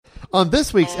On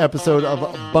this week's episode of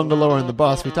Bungalow and the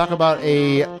Bus, we talk about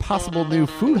a possible new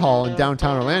food hall in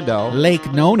downtown Orlando.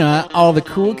 Lake Nona, all the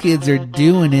cool kids are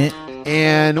doing it.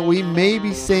 And we may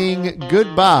be saying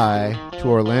goodbye to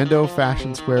Orlando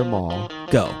Fashion Square Mall.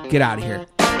 Go. Get out of here.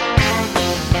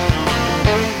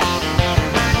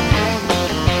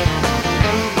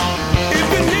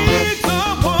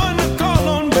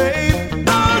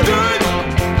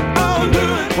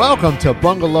 Welcome to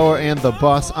Bungalow and the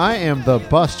Bus. I am the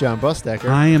Bus, John Busdecker.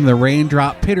 I am the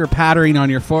raindrop pitter-pattering on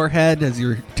your forehead as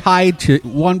you're tied to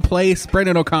one place,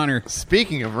 Brendan O'Connor.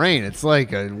 Speaking of rain, it's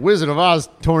like a Wizard of Oz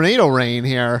tornado rain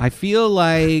here. I feel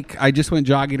like I just went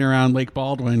jogging around Lake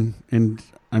Baldwin and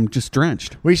I'm just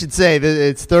drenched. We should say that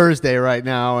it's Thursday right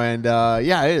now, and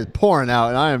yeah, it is pouring out,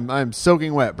 and I'm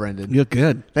soaking wet, Brendan. You look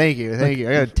good. Thank you. I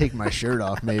got to take my shirt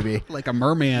off, maybe. Like a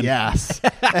merman. Yes.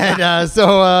 And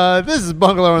so this is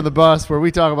Bungalow on the Bus, where we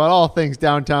talk about all things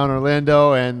downtown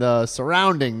Orlando and the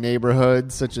surrounding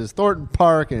neighborhoods, such as Thornton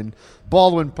Park and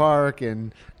Baldwin Park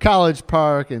and College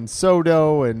Park and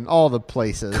Sodo and all the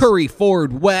places. Curry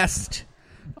Ford West.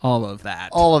 All of that.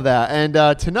 All of that.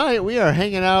 And tonight we are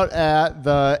hanging out at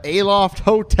the Aloft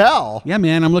Hotel. Yeah,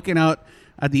 man. I'm looking out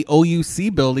at the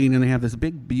OUC building, and they have this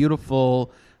big,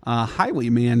 beautiful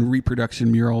Highwayman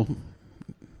reproduction mural.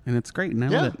 And it's great. And I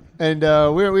love it. And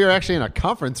we were actually in a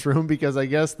conference room because I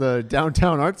guess the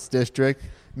Downtown Arts District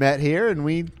met here, and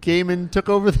we came and took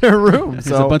over their room. There's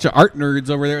a bunch of art nerds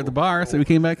over there at the bar, so we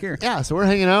came back here. Yeah, so we're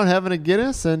hanging out, having a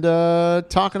Guinness, and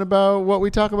talking about what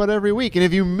we talk about every week. And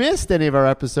if you missed any of our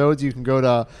episodes, you can go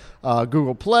to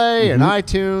Google Play and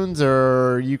iTunes,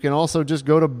 or you can also just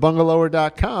go to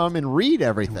bungalower.com and read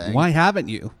everything. Why haven't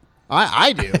you?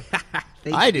 I do.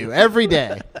 I do, every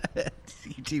day.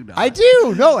 You do not. I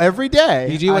do. No, every day.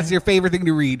 DG, what's your favorite thing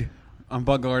to read on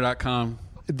bungalower.com?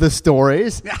 The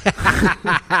stories.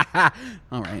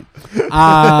 All right.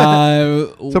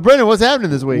 So, Brendan, what's happening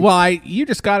this week? Well, you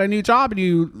just got a new job and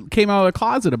you came out of the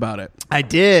closet about it. I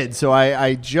did. So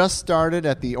I just started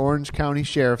at the Orange County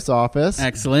Sheriff's Office.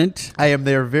 Excellent. I am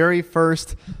their very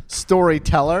first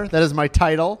storyteller. That is my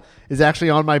title. Is actually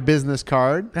on my business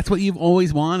card. That's what you've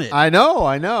always wanted. I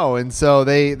know. And so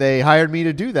they hired me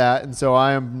to do that. And so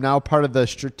I am now part of the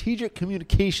strategic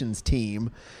communications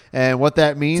team. And what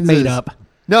that means it's made is up.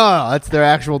 No, that's their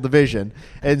actual division.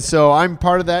 And so I'm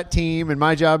part of that team, and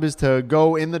my job is to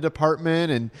go in the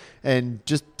department and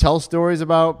just tell stories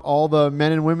about all the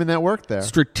men and women that work there.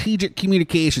 Strategic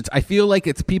communications. I feel like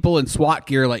it's people in SWAT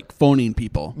gear like phoning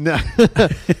people. No.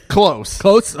 Close.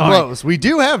 Close? All Close. right. We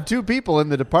do have 2 people in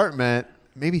the department,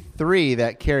 maybe 3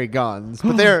 that carry guns,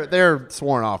 but they're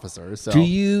sworn officers. So. Do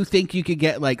you think you could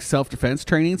get like self-defense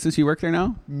training since you work there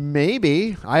now?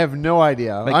 Maybe. I have no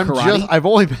idea. Like karate? I've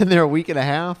only been there a week and a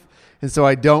half, and so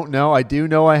I don't know. I do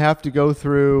know I have to go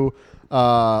through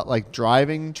like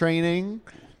driving training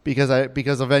because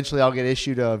eventually I'll get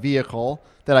issued a vehicle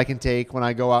that I can take when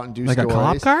I go out and do like stories. A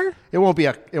cop car? It won't be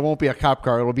a cop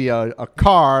car. It'll be a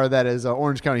car that is an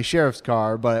Orange County Sheriff's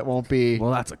car, but it won't be.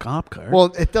 Well, that's a cop car. Well,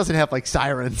 it doesn't have like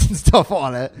sirens and stuff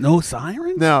on it. No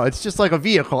sirens? No, it's just like a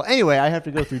vehicle. Anyway, I have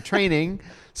to go through training,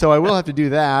 so I will have to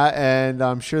do that, and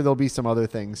I'm sure there'll be some other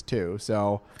things too.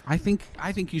 So I think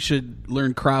you should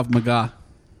learn Krav Maga.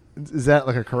 is that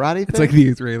like a karate thing? It's like the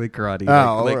Israeli karate.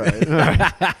 Oh, all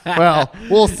right. Well,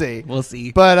 we'll see. We'll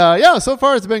see. But yeah, so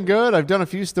far it's been good. I've done a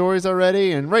few stories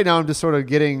already, and right now I'm just sort of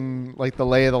getting like the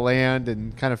lay of the land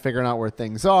and kind of figuring out where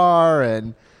things are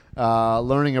and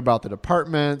learning about the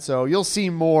department. So you'll see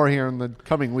more here in the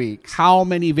coming weeks. How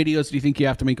many videos do you think you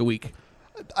have to make a week?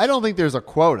 I don't think there's a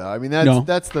quota. I mean,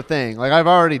 that's the thing. Like, I've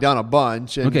already done a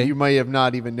bunch, and Okay. you may have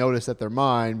not even noticed that they're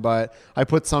mine, but I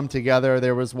put some together.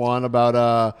 There was one about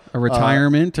a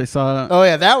retirement. I saw. Oh,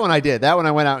 yeah, that one I did. That one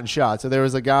I went out and shot. So there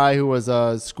was a guy who was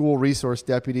a school resource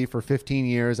deputy for 15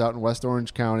 years out in West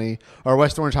Orange County, or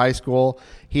West Orange High School.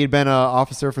 He had been an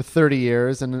officer for 30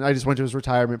 years, and I just went to his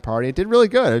retirement party. It did really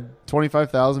good.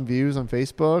 25,000 views on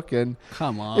Facebook, and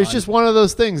Come on. it's just one of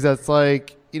those things that's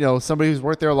like, you know, somebody who's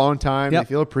worked there a long time, Yep. they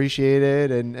feel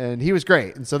appreciated, and he was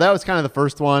great. And so that was kind of the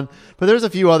first one. But there's a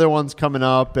few other ones coming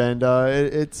up, and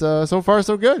it's so far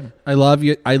so good. I love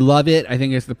you. I love it. I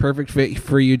think it's the perfect fit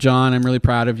for you, John. I'm really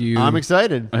proud of you. I'm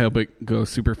excited. I hope it goes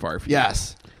super far for you.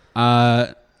 Yes.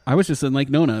 I was just in Lake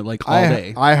Nona like all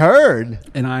day. I heard.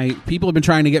 And people have been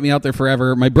trying to get me out there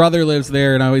forever. My brother lives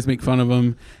there, and I always make fun of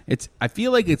him. I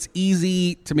feel like it's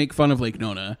easy to make fun of Lake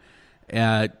Nona.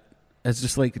 It's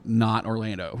just like not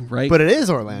Orlando, right? But it is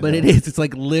Orlando. But it is. It's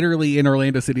like literally in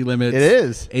Orlando city limits. It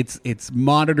is. It's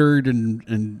monitored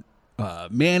and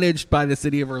managed by the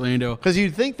city of Orlando. Because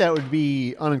you'd think that would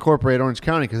be unincorporated Orange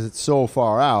County because it's so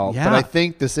far out. Yeah. But I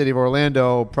think the city of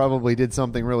Orlando probably did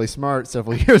something really smart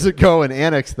several years ago and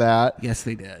annexed that. Yes,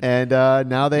 they did. And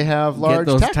now they have large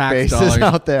Get those tax bases dollars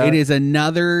out there. It is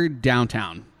another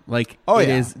downtown. Like, it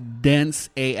yeah. is dense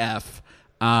AF.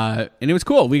 And it was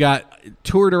cool. We got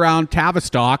toured around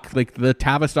Tavistock, like the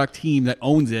Tavistock team that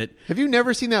owns it. Have you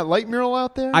never seen that light mural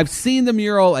out there? I've seen the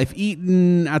mural. I've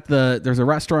eaten at there's a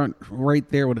restaurant right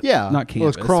there. Not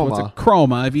Campus. It's Chroma. What's it?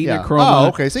 Chroma. I've eaten yeah. at Chroma. Oh,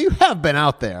 okay. So you have been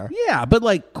out there. Yeah, but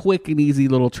like quick and easy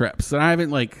little trips. And I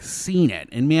haven't like seen it.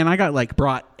 And man, I got like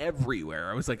brought everywhere.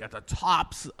 I was like at the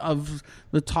tops of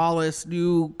the tallest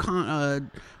new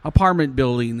apartment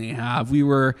building they have. We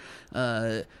were Did you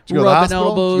go to the rubbing hospital?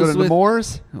 elbows Did you go to with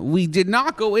Nemours? We did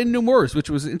not go into Moores, which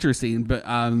was interesting, but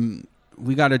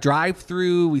we got a drive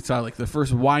through. We saw like the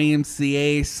first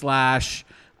YMCA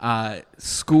 /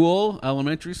 school,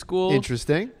 elementary school.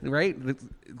 Interesting. Right?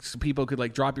 So people could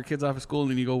like drop your kids off at school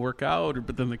and then you go work out,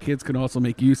 but then the kids can also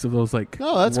make use of those like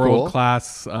that's world cool.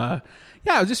 class.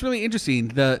 Yeah, it was just really interesting.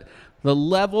 The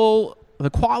level, the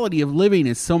quality of living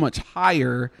is so much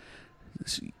higher.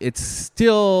 It's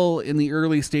still in the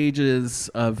early stages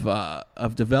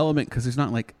of development because there's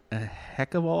not like a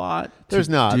heck of a lot. There's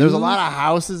not. do. There's a lot of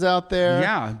houses out there.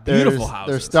 Yeah, beautiful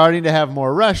houses. They're starting to have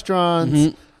more restaurants.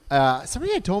 Mm-hmm.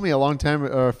 Somebody had told me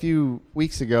a few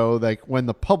weeks ago, like when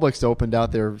the Publix opened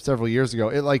out there several years ago,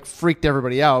 it like freaked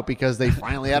everybody out because they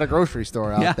finally had a grocery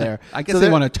store out there. I guess they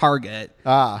want a Target.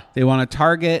 They want a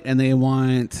Target and they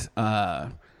want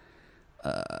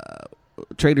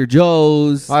Trader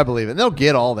Joe's. I believe it. And they'll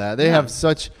get all that. They have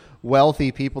such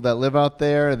wealthy people that live out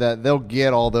there that they'll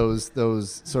get all those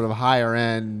sort of higher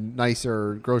end,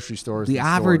 nicer grocery stores. The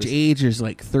average age is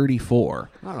like 34.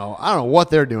 I don't know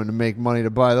what they're doing to make money to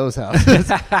buy those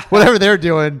houses. Whatever they're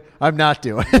doing, I'm not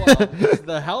doing.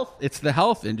 Well, it's the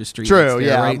health industry. True, there,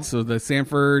 yeah. Right. So the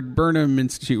Sanford Burnham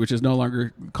Institute, which is no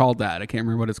longer called that. I can't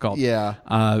remember what it's called. Yeah.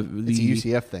 It's a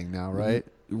UCF thing now, right?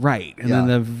 Right. And then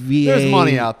the VA. There's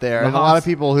money out there. And a lot of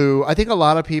people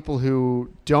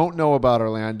who don't know about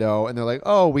Orlando and they're like,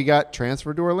 oh, we got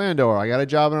transferred to Orlando or I got a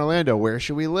job in Orlando. Where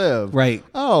should we live? Right.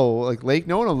 Oh, like Lake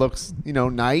Nona looks,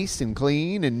 nice and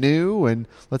clean and new and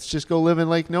let's just go live in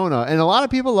Lake Nona. And a lot of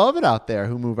people love it out there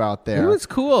who move out there. It was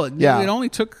cool. Yeah. It only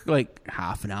took like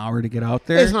half an hour to get out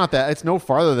there. It's not that. It's no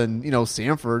farther than,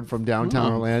 Sanford from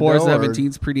downtown Orlando. 417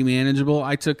 is pretty manageable.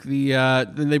 I took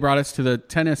then they brought us to the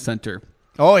tennis center.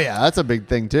 Oh, yeah. That's a big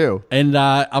thing, too. And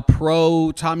a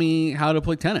pro taught me how to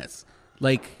play tennis,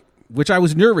 which I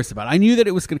was nervous about. I knew that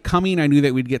it was coming. I knew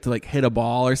that we'd get to hit a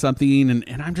ball or something.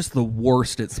 And I'm just the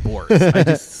worst at sports. I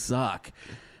just suck.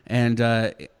 And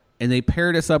they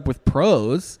paired us up with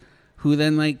pros who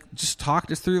then just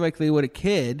talked us through like they would a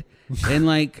kid.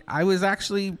 And I was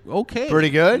actually okay. Pretty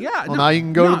good? Yeah. Well, now you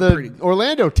can go to the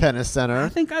Orlando Tennis Center. I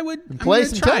think I would play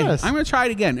some tennis. I'm going to try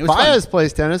it again. It was Baez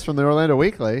plays tennis from the Orlando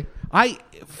Weekly.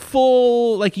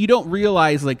 You don't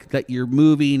realize that you're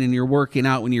moving and you're working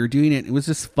out when you're doing it. It was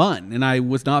just fun, and I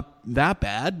was not that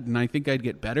bad, and I think I'd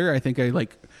get better. I think I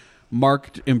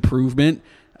marked improvement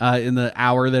in the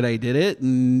hour that I did it,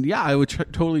 and yeah, I would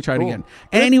totally try it again.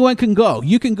 And anyone can go.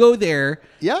 You can go there.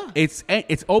 Yeah, it's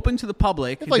open to the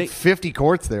public. It's 50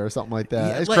 courts there or something like that.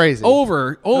 Yeah, it's crazy.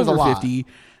 Over 50.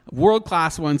 World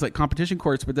class ones like competition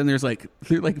courts, but then there's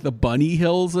the bunny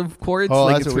hills of courts.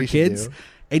 That's it's what for kids.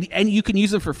 And you can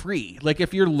use them for free.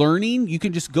 If you're learning, you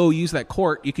can just go use that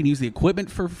court. You can use the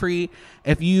equipment for free.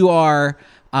 If you are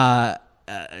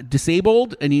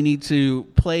disabled and you need to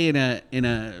play in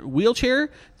a wheelchair,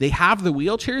 they have the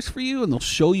wheelchairs for you, and they'll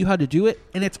show you how to do it,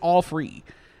 and it's all free.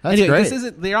 That's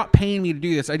great. They're not paying me to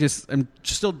do this. I'm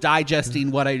still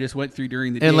digesting what I just went through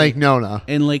during the day. In Lake Nona.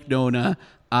 And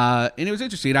it was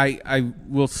interesting. I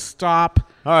will stop.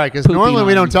 All right, because normally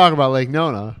we don't talk about Lake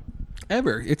Nona.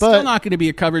 Ever. It's still not going to be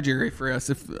a coverage area for us.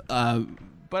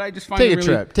 But I just find take a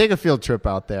trip. Take a field trip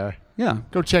out there. Yeah.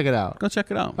 Go check it out. Go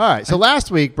check it out. All right. So last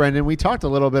week, Brendan, we talked a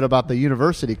little bit about the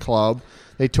University Club.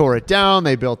 They tore it down.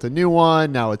 They built a new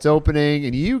one. Now it's opening.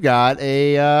 And you got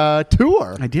a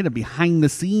tour. I did a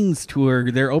behind-the-scenes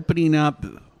tour. They're opening up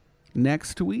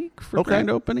next week for grand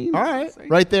opening. All right.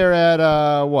 Right there at,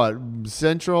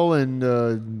 Central and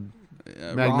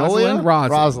Magnolia?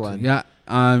 Rosslyn. Yeah.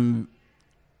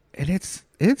 And it's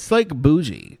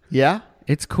bougie. Yeah?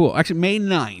 It's cool. Actually, May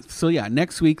 9th. So, yeah,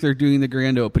 next week they're doing the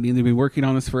grand opening. They've been working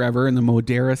on this forever in the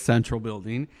Modera Central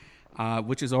building,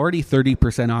 which is already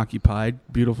 30% occupied.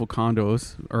 Beautiful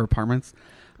condos or apartments.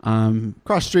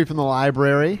 Across the street from the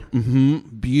library. Mm-hmm.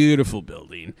 Beautiful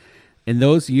building. In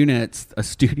those units, a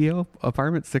studio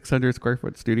apartment, 600 square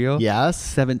foot studio,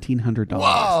 Yes. $1,700.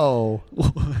 Whoa.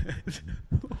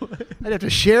 I'd have to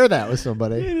share that with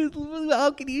somebody.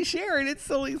 How can you share it?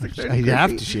 It's only 600. I'd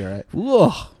have to share it.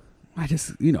 Whoa. I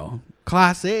just,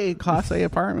 class A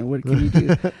apartment. What can you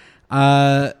do?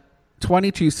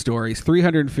 22 stories,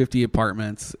 350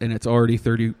 apartments, and it's already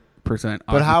 30% occupied.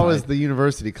 But how is the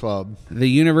university club? The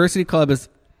university club is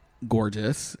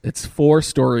gorgeous. It's 4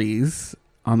 stories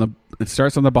it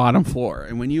starts on the bottom floor.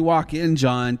 And when you walk in,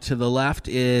 John, to the left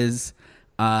is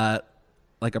like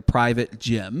a private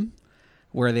gym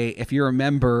where if you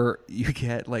remember, you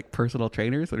get like personal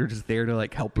trainers that are just there to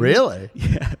like help you. Really?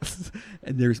 Yes.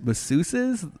 And there's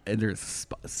masseuses and there's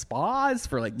spas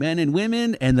for like men and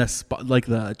women, and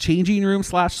the changing room /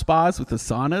 spas with the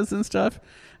saunas and stuff.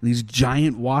 And these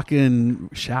giant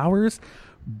walk-in showers.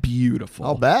 Beautiful.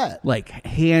 I'll bet. Like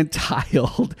hand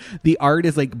tiled. The art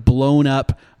is like blown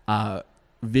up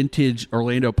vintage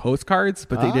Orlando postcards,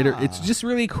 but they did it. It's just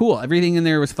really cool. Everything in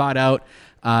there was thought out.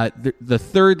 The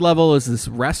third level is this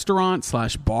restaurant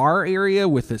 / bar area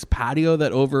with this patio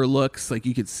that overlooks, like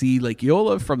you could see Lake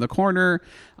Yola from the corner,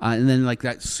 and then like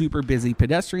that super busy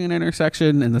pedestrian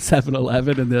intersection and the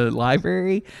 7-Eleven and the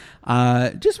library.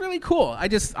 Just really cool.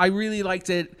 I really liked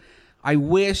it. I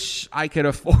wish I could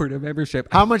afford a membership.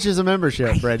 How much is a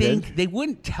membership, I Brendan? think they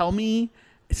wouldn't tell me.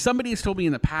 Somebody has told me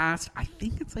in the past, I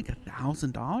think it's like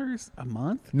 $1,000 a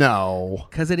month. No.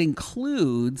 Because it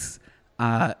includes,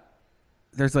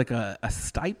 there's like a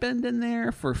stipend in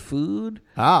there for food.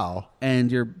 Oh.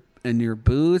 And your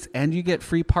booze, and you get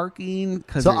free parking.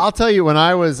 So I'll tell you, when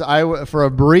for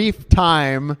a brief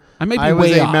time, I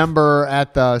was a member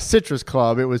at the Citrus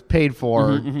Club. It was paid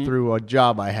for through a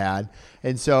job I had.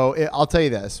 And so I'll tell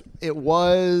you this, it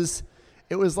was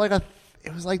like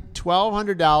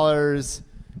 $1,200,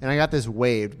 and I got this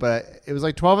waived, but it was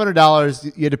like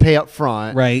 $1,200 you had to pay up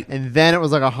front. Right. And then it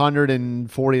was like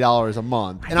 $140 a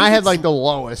month. And I had like the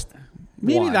lowest.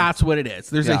 Maybe one. that's what it is.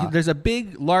 There's a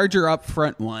big, larger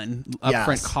upfront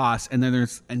Yes. cost, and then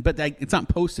it's not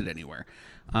posted anywhere.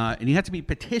 And you have to be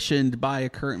petitioned by a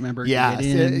current member to get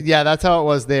in. Yeah, that's how it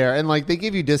was there. And like they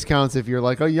give you discounts if you're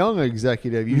like a young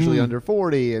executive, usually under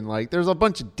 40, and like there's a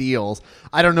bunch of deals.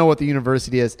 I don't know what the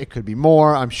university is. It could be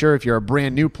more. I'm sure if you're a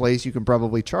brand new place, you can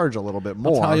probably charge a little bit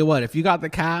more. I'll tell you what, if you got the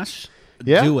cash,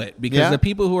 do it. Because the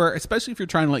people who are, especially if you're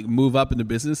trying to like move up in the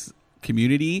business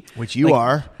community, which you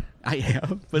are. I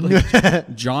am. But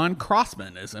like John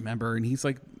Crossman is a member, and he's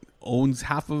like owns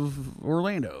half of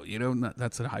Orlando.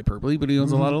 That's a hyperbole, but he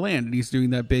owns a lot of land, and he's doing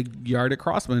that big Yard at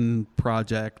Crossman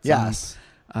project. Yes.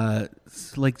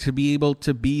 Like to be able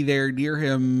to be there near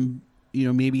him,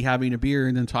 maybe having a beer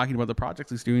and then talking about the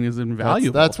projects he's doing is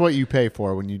invaluable. That's what you pay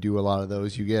for when you do a lot of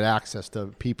those. You get access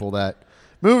to people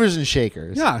movers and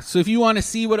shakers. Yeah. So if you want to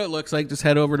see what it looks like, just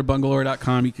head over to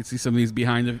bungalore.com. You can see some of these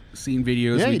behind the scene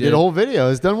videos. Yeah, you did a whole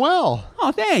video. It's done well.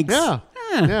 Oh, thanks. Yeah.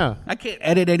 I can't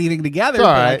edit anything together, but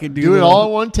I can do it all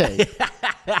in one take.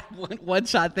 one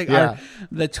shot thing. Yeah.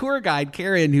 The tour guide,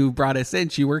 Karen, who brought us in,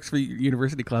 she works for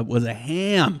University Club, was a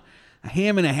ham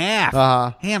and a half.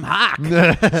 Ham hock.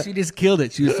 She just killed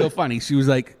it. She was so funny. She was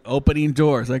like opening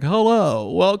doors, like, hello,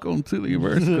 welcome to the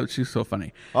University. She was so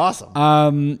funny.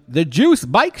 Awesome. The Juice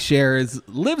bike shares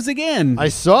lives again. I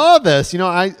saw this.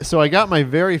 I got my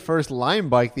very first Lime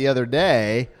bike the other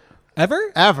day.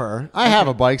 Ever? I have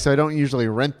a bike, so I don't usually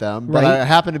rent them. But I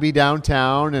happened to be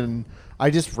downtown, and I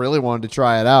just really wanted to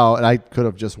try it out. And I could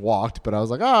have just walked, but I was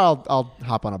like, I'll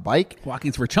hop on a bike.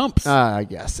 Walking's for chumps. I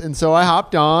guess. And so I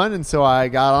hopped on, and so I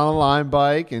got on a Lime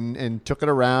bike and took it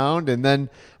around. And then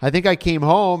I think I came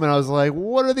home, and I was like,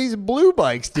 what are these blue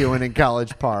bikes doing in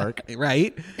College Park?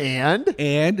 Right. And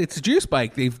it's a Juice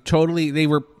bike. They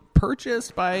were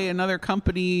purchased by another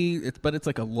company, but it's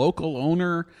like a local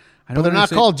owner. But they're not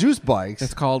called Juice bikes.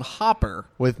 It's called Hopper.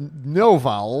 With no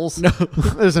vowels. No.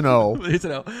 There's an O. There's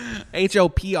an O.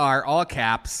 HOPR, all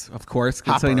caps, of course,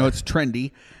 because I know it's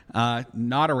trendy.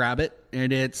 Not a rabbit.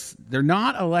 And they're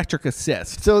not electric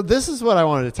assist. So this is what I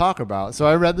wanted to talk about. So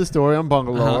I read the story on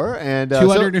Bungalore. And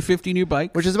 250 new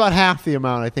bikes. Which is about half the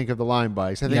amount, I think, of the Lime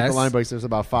bikes. I think the Lime bikes, there's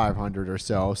about 500 or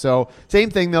so. So same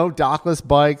thing, though. Dockless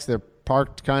bikes. They're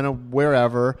parked kind of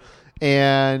wherever.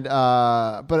 And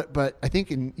but I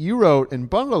think you wrote in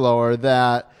Bungalore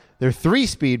that they're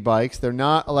 3-speed bikes. They're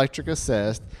not electric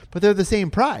assist, but they're the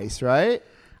same price, right?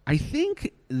 I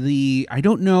think I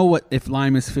don't know if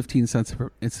Lime is 15 cents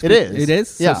per. It is. It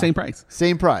is. Yeah. So same price.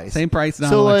 Same price.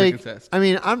 Not electric assist.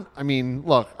 I mean,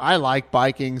 look, I like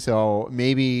biking, so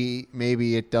maybe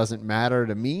it doesn't matter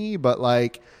to me, but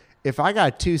like if I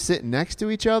got two sitting next to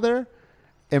each other,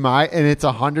 and it's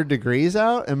 100 degrees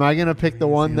out, am I going to pick the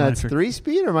one that's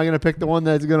 3-speed, or am I going to pick the one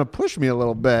that's going to push me a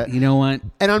little bit? You know what?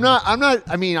 And I'm not,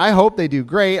 I mean, I hope they do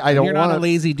great. I don't You're want not a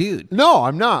lazy dude. No,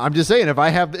 I'm not. I'm just saying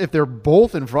if they're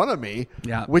both in front of me,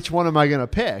 Yeah. which one am I going to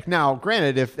pick? Now,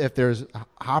 granted, if there's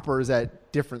hoppers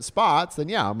at different spots, then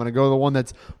yeah, I'm going to go the one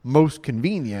that's most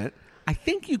convenient. I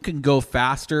think you can go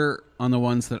faster on the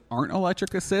ones that aren't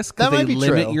electric assist because That they might be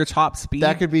limit true. your top speed.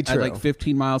 That could be at true. like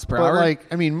 15 miles per But hour.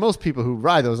 like, I mean, most people who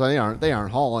ride those, they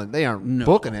aren't hauling, they aren't No.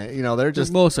 booking it. You know, they're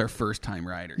just most are first time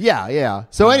riders. yeah.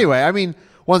 So anyway, I mean,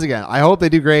 once again, I hope they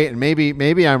do great, and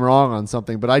maybe I'm wrong on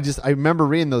something, but I remember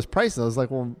reading those prices. I was like,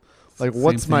 well, like Same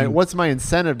what's thing. my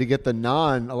incentive to get the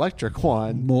non-electric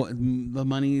one? The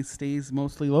money stays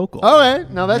mostly local. Okay,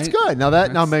 now that's Right? good.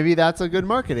 Now maybe that's a good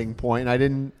marketing point. I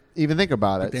didn't even think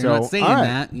about it. They're so, not saying all right.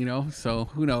 that, you know. So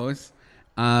who knows?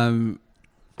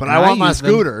 But And I want my use them-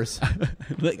 scooters.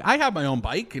 Like I have my own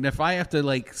bike, and if I have to,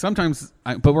 like, sometimes,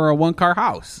 but we're a 1-car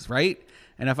house, right?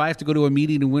 And if I have to go to a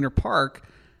meeting in Winter Park,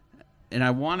 and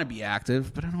I want to be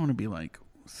active, but I don't want to be like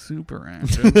super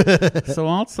active, so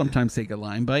I'll sometimes take a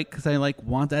line bike because I like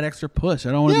want that extra push.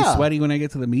 I don't want to Yeah. be sweaty when I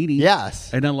get to the meeting.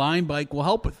 Yes. and a line bike will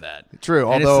help with that.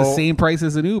 True, and it's although- the same price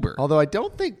as an Uber. Although I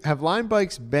don't think have line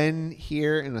bikes been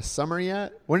here in the summer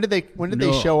yet. When did they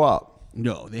No. show up?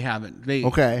 No, they haven't. They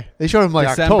Okay, they showed them like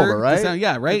December, October, right?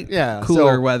 Yeah, right. Yeah,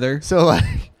 cooler so- weather. So like,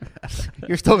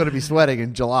 you're still going to be sweating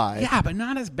in July. Yeah, but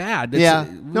not as bad. Yeah.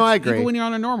 No, I agree. Even when you're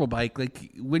on a normal bike,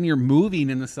 like when you're moving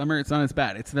in the summer, it's not as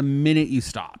bad. It's the minute you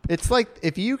stop. It's like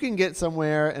if you can get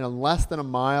somewhere in less than a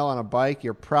mile on a bike,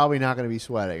 you're probably not going to be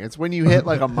sweating. It's when you hit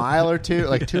like a mile or two,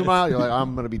 like 2 miles, you're like,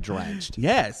 I'm going to be drenched.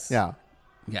 Yes. Yeah.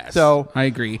 Yes. So- I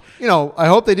agree. You know, I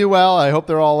hope they do well. I hope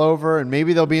they're all over, and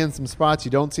maybe they'll be in some spots you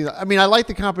don't see. I mean, I like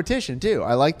the competition too.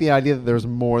 I like the idea that there's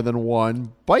more than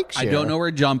one bike share. I don't know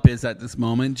where Jump is at this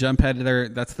moment. Jump had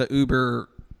that's the Uber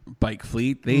bike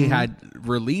fleet. They had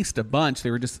released a bunch.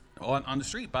 They were just on the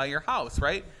street by your house,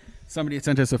 right? Somebody had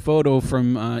sent us a photo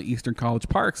from Eastern College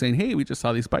Park saying, hey, we just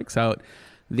saw these bikes out.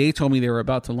 They told me they were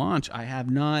about to launch. I have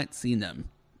not seen them.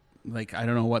 Like, I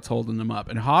don't know what's holding them up.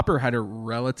 And Hopper had a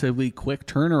relatively quick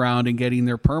turnaround in getting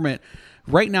their permit.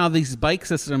 Right now, these bike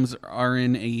systems are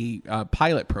in a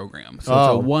pilot program. So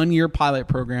it's a 1-year pilot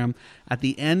program. At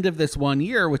the end of this 1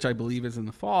 year, which I believe is in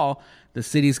the fall, the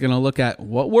city's going to look at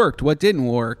what worked, what didn't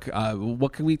work,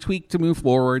 what can we tweak to move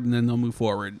forward, and then they'll move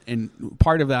forward. And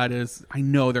part of that is, I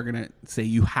know they're going to say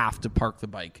you have to park the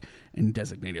bike in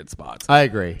designated spots. I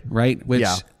agree. Right? Which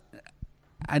Yeah.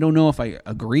 I don't know if I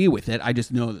agree with it. I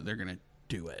just know that they're going to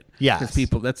do it. Yes. Because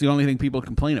people, that's the only thing people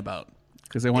complain about.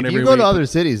 Because they want If you everybody. go to other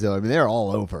cities, though, I mean, they're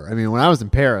all over. I mean, when I was in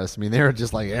Paris, I mean, they were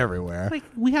just like everywhere. Like,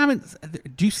 we haven't.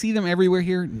 Do you see them everywhere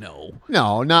here? No.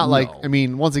 No, not like, No. I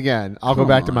mean, once again, I'll go Come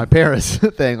back to my on. Paris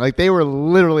thing. Like, they were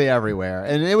literally everywhere.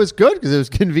 And it was good because it was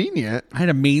convenient. I had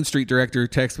a Main Street director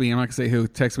text me. I'm not going to say who.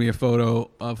 Text me a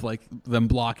photo of like them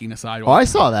blocking a sidewalk. Oh, I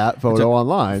saw that photo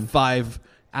online. 5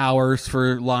 hours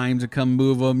for Lime to come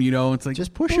move them. You know, it's like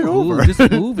Just push it ooh, over. Just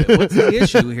move it. What's the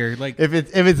issue here? Like, If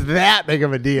it's that big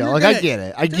of a deal, you're like I gonna- get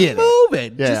it, I just get it. Move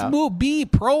it. Yeah. Just move. Be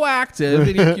proactive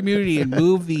in your community and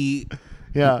move the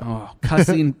Yeah, oh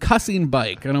cussing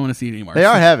bike. I don't want to see it anymore. they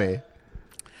are heavy.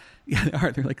 Yeah, they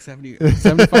are. They're like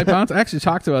 75 pounds. I actually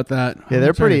talked about that. Yeah,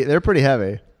 they're pretty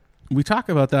heavy. We talk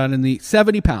about that in the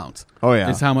 70 pounds. Oh, yeah.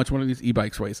 Is how much one of these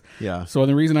e-bikes weighs. Yeah. So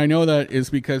the reason I know that is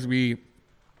because we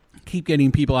keep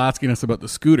getting people asking us about the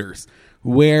scooters.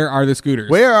 Where are the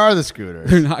scooters? Where are the scooters?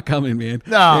 They're not coming, man.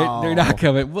 No. They're not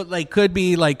coming. Well, like, could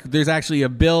be like there's actually a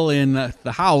bill in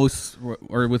the House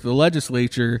or with the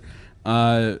legislature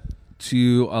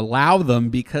to allow them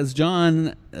because,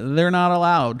 John, they're not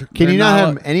allowed. Can They're you not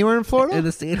have them anywhere in Florida? in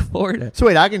the state of Florida? So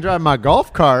wait, I can drive my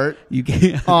golf cart You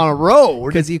can't. on a road.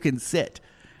 Because you can sit.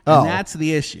 Oh. And that's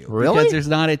the issue. Really? Because there's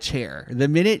not a chair. The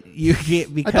minute you get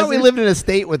I because thought we lived in a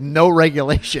state with no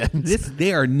regulations.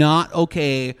 they are not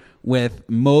okay with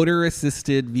motor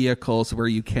assisted vehicles where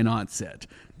you cannot sit.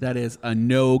 That is a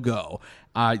no-go.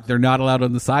 They're not allowed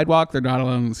on the sidewalk. They're not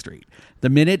allowed on the street. The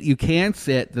minute you can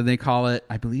sit, then they call it,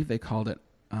 I believe they called it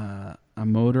a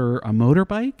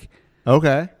motorbike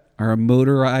Okay. or a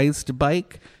motorized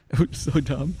bike. Which is so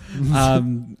dumb.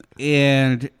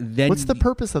 And then What's the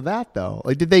purpose of that, though?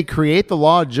 Like, did they create the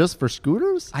law just for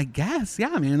scooters? I guess,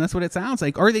 yeah, man, that's what it sounds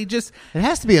like. Or they just It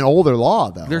has to be an older law,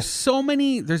 though. there's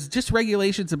just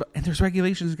regulations about, and there's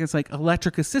regulations against like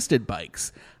electric assisted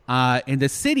bikes. And the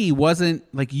city wasn't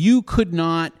like you could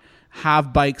not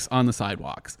have bikes on the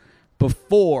sidewalks.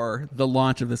 before the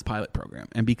launch of this pilot program.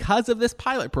 And because of this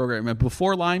pilot program, and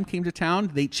before Lime came to town,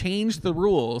 they changed the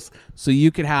rules so you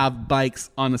could have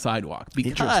bikes on the sidewalk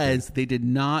because they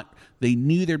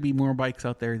knew there'd be more bikes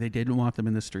out there. They didn't want them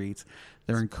in the streets.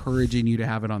 They're encouraging you to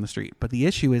have it on the street. But the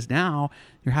issue is now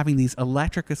you're having these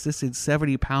electric assisted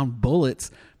 70-pound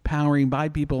bullets powering by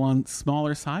people on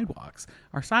smaller sidewalks.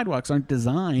 Our sidewalks aren't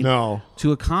designed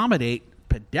to accommodate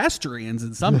pedestrians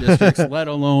in some districts, let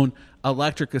alone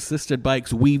electric assisted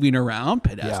bikes weaving around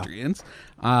pedestrians.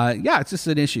 It's just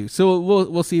an issue. So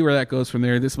we'll see where that goes from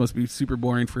there. This must be super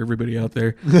boring for everybody out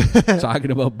there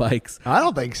talking about bikes. I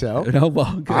don't think so. No,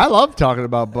 well, I love talking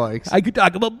about bikes. I could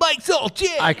talk about bikes all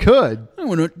day. I could.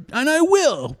 And I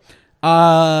will.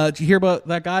 Did you hear about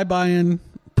that guy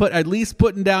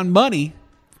putting down money?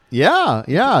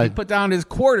 Yeah. He put down his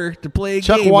quarter to play a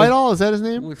Chuck game. Whitehall, is that his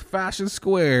name? With Fashion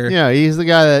Square. Yeah, he's the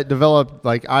guy that developed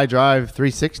like iDrive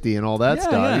 360 and all that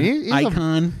stuff. Yeah. He's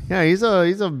Icon. He's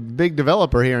a big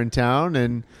developer here in town,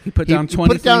 and he put down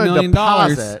 $23 million,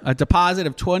 a deposit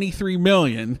of $23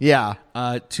 million. Yeah,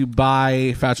 to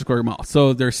buy Fashion Square Mall.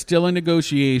 So they're still in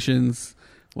negotiations.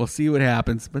 We'll see what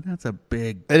happens, but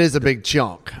it is a big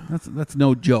chunk. That's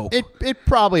no joke. It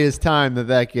probably is time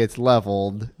that gets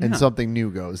leveled and something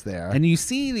new goes there. And you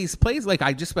see these places, like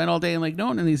I just spent all day in Lake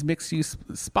Nona in these mixed use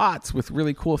spots with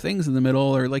really cool things in the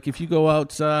middle, or like if you go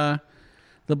out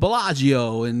the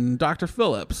Bellagio and Dr.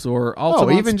 Phillips or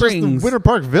Altamont even Springs. just the Winter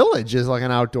Park Village is like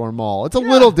an outdoor mall. It's a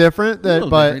little different,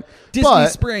 but Disney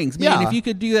Springs. Man, yeah. If you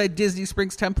could do that Disney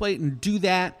Springs template and do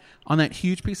that on that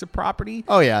huge piece of property.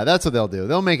 Oh yeah, that's what they'll do.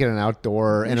 They'll make it an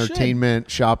outdoor entertainment,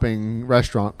 shopping,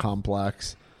 restaurant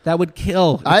complex. That would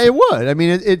kill. It would. I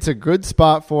mean, it's a good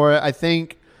spot for it. I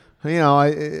think,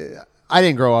 I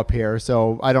didn't grow up here,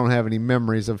 so I don't have any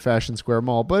memories of Fashion Square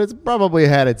Mall, but it's probably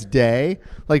had its day,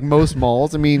 like most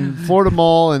malls. I mean, Florida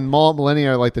Mall and Mall at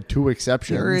Millennia are like the two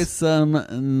exceptions. There is some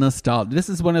nostalgia. This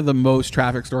is one of the most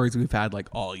traffic stories we've had like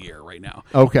all year right now.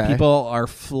 Okay. People are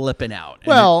flipping out.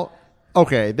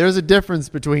 Okay, there's a difference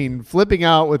between flipping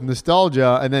out with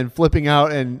nostalgia and then flipping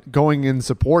out and going and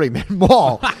supporting that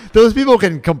mall. Those people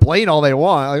can complain all they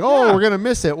want, like, we're gonna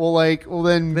miss it. Well,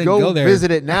 then go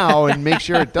visit it now and make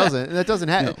sure it doesn't. And that doesn't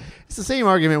happen. No. It's the same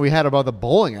argument we had about the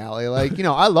bowling alley. Like,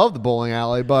 I love the bowling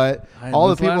alley, but all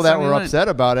the people that were upset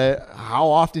about it, how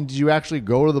often did you actually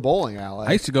go to the bowling alley?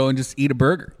 I used to go and just eat a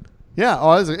burger. Yeah,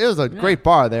 it was a great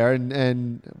bar there.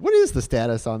 And what is the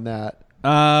status on that?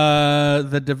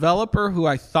 The developer who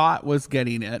I thought was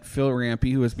getting it, Phil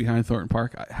Rampy, who was behind Thornton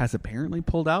Park, has apparently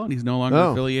pulled out, and he's no longer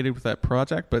affiliated with that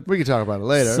project. But we can talk about it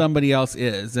later. Somebody else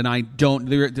is, and I don't.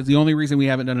 The only reason we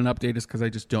haven't done an update is because I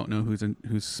just don't know who's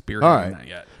spearheading that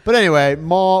yet. But anyway,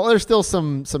 mall. There's still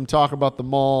some talk about the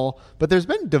mall, but there's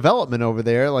been development over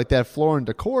there, like that Floor and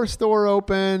Decor store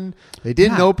open. They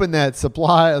didn't open that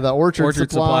the Orchard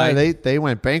Supply. They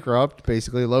went bankrupt.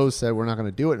 Basically, Lowe's said we're not going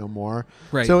to do it no more.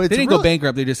 Right. So they didn't go bankrupt.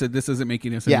 They just said this isn't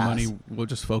making us any money. We'll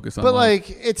just focus on. But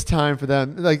it's time for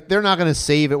them. Like, they're not going to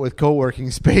save it with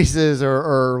co-working spaces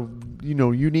or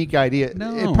unique idea.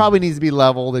 No. It probably needs to be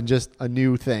leveled and just a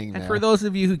new thing. And for those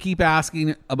of you who keep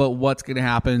asking about what's going to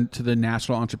happen to the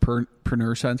National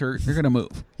Entrepreneur Center, they're going to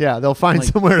move. Yeah, they'll find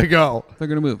somewhere to go. They're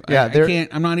going to move. Yeah, I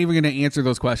can't. I'm not even going to answer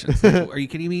those questions. Are you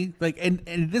kidding me? And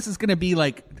this is going to be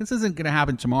this isn't going to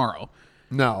happen tomorrow.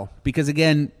 No, because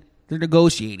again, they're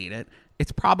negotiating it.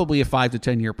 It's probably a 5 to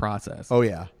 10 year process. Oh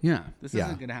yeah, yeah. This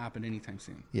isn't going to happen anytime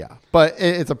soon. Yeah, but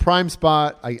it's a prime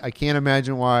spot. I can't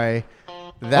imagine why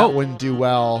that wouldn't do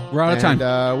well. We're out of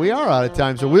time. We are out of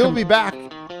time, so we'll be back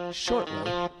shortly.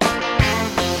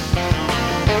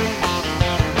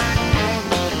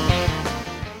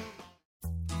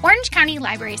 Orange County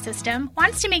Library System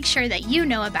wants to make sure that you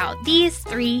know about these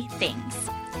 3 things.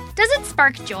 Does it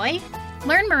spark joy?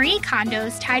 Learn Marie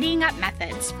Kondo's tidying up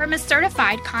methods from a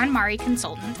certified KonMari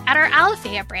consultant at our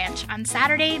Alafaya branch on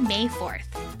Saturday, May 4th.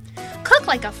 Cook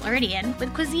like a Floridian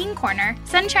with Cuisine Corner,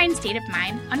 Sunshine State of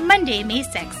Mind on Monday, May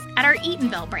 6th at our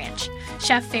Eatonville branch.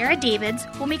 Chef Farrah Davids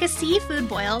will make a seafood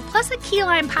boil plus a key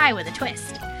lime pie with a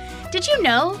twist. Did you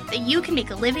know that you can make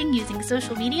a living using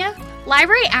social media?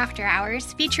 Library After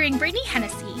Hours, featuring Brittany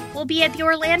Hennessy, will be at the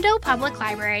Orlando Public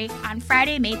Library on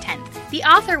Friday, May 10th. The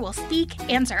author will speak,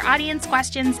 answer audience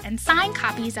questions, and sign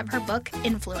copies of her book,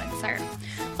 Influencer.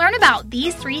 Learn about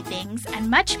these 3 things and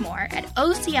much more at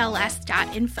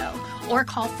ocls.info or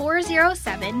call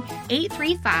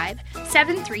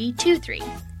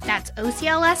 407-835-7323. That's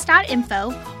ocls.info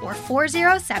or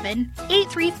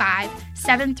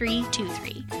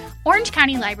 407-835-7323. Orange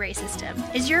County Library System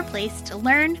is your place to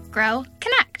learn, grow,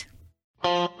 connect.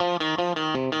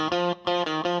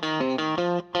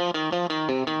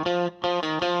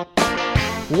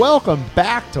 welcome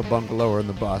back to Bungalower in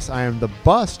the Bus. I am the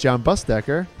bus, John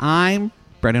Busdecker. I'm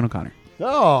Brendan O'Connor.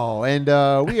 Oh, and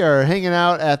we are hanging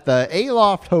out at the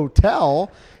Aloft Hotel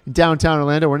in downtown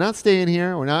Orlando. We're not staying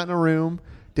here. We're not in a room.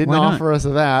 Didn't Why not? offer us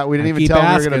that. We didn't even keep tell them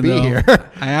we were asking, going to be though.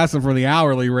 here. I asked them for the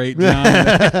hourly rate, John.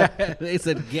 They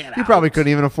said, get out. You probably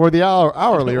couldn't even afford the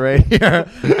hourly rate here.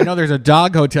 I know there's a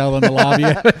dog hotel in the lobby.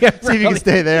 See if you can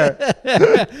stay there.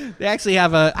 They actually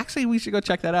have actually, we should go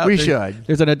check that out. We should.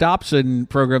 There's an adoption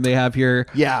program they have here.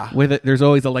 Yeah. With it, there's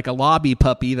always a lobby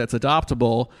puppy that's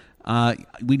adoptable.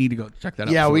 We need to go check that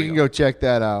out. Yeah, before we can go check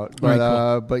that out. But Right,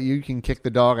 cool. but you can kick the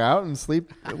dog out and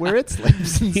sleep where it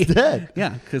sleeps instead.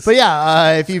 Yeah, But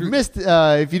yeah, if you've missed,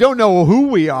 if you don't know who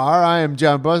we are, I am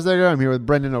John Busdecker. I'm here with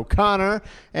Brendan O'Connor,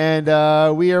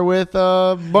 and we are with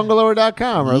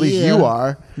Bungalower.com, or at least you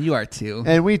are. You are too.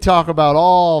 And we talk about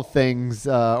all things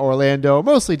Orlando,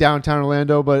 mostly downtown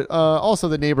Orlando, but also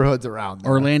the neighborhoods around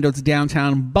there. Orlando's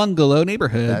downtown bungalow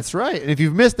neighborhood. That's right. And if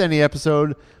you've missed any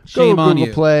episode, Shame go to on Google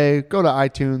you. Play, go to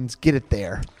iTunes, get it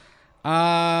there.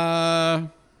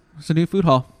 It's a new food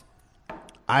hall.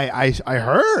 I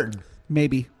heard.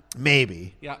 Maybe.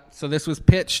 Yeah. So this was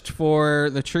pitched for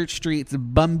the Church Street's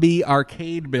Bumby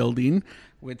Arcade building,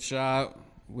 which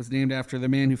was named after the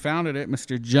man who founded it,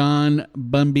 Mr. John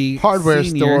Bumby Hardware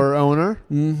Sr. store owner.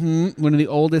 One of the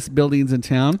oldest buildings in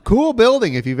town. Cool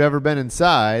building if you've ever been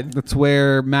inside. That's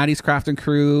where Maddie's Craft and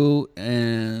Crew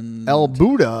and El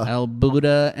Buddha.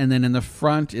 and then in the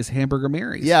front is Hamburger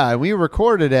Mary's. Yeah, and we've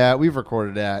recorded at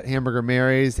Hamburger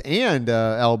Mary's and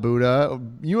El Buddha.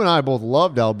 You and I both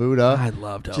loved El Buddha. I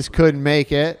loved El Just Buddha. couldn't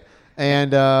make it.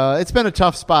 And it's been a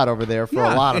tough spot over there for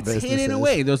a lot of it's businesses. hidden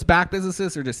away. Those back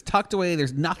businesses are just tucked away.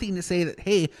 There's nothing to say that,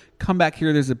 hey, come back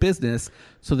here, there's a business.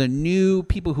 So the new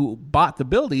people who bought the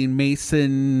building,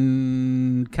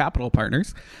 Mason Capital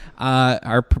Partners,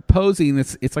 are proposing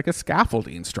this. It's like a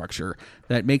scaffolding structure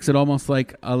that makes it almost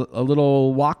like a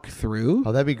little walk-through.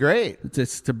 Oh, that'd be great.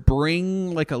 Just to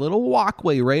bring like a little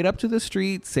walkway right up to the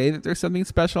street, say that there's something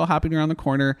special happening around the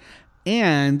corner.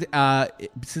 And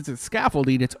since it's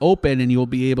scaffolding, it's open and you'll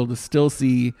be able to still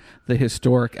see the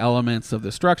historic elements of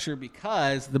the structure,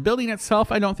 because the building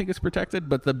itself, I don't think is protected,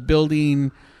 but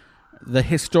the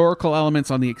historical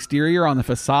elements on the exterior, on the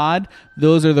facade,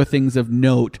 those are the things of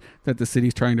note that the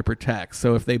city's trying to protect.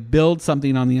 So if they build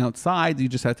something on the outside, you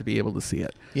just have to be able to see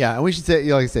it. Yeah, and we should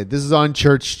say, like I said, this is on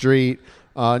Church Street.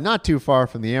 Not too far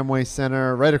from the Amway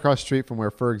Center, right across the street from where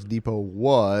Ferg's Depot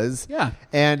was. Yeah.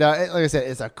 And like I said,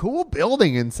 it's a cool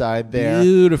building inside there.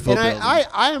 Beautiful And building.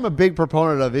 I am a big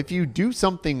proponent of, if you do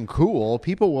something cool,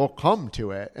 people will come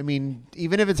to it. I mean,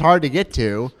 even if it's hard to get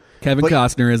to. Kevin but-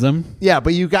 Costnerism. Yeah,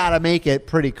 but you got to make it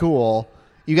pretty cool.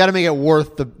 You got to make it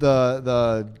worth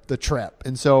the trip.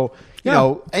 And so, you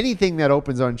know, anything that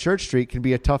opens on Church Street can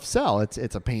be a tough sell. It's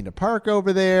a pain to park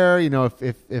over there. You know,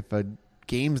 if a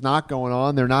game's not going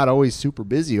on, they're not always super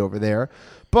busy over there.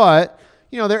 But,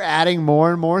 you know, they're adding more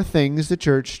and more things to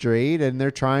Church Street, and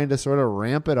they're trying to sort of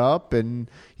ramp it up. And,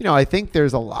 you know, I think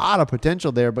there's a lot of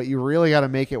potential there, but you really got to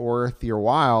make it worth your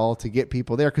while to get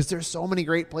people there, because there's so many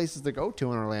great places to go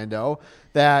to in Orlando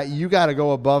that you got to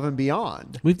go above and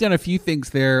beyond. We've done a few things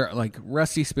there, like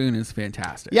Rusty Spoon is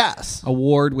fantastic. Yes.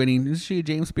 Award-winning. Is she a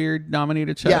James Beard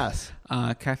nominated chef? Yes.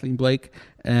 Kathleen Blake.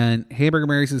 And Hamburger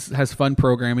Mary's has fun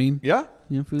programming. Yeah.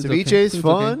 You know, food's Ceviche's Food's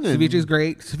fun. and Ceviche's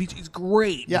great. Ceviche's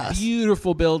great. Yes.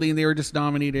 Beautiful building. They were just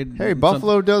nominated. Harry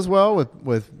Buffalo does well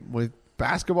with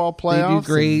basketball playoffs.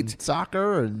 great. And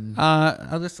soccer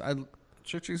and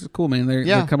Churches is cool, man. They're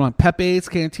coming on. Pepe's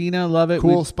Cantina, love it.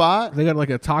 cool spot. They got like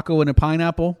a taco and a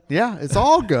pineapple. Yeah, it's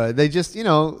all good. They just, you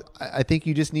know, I think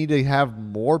you just need to have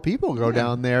more people go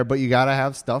down there, but you got to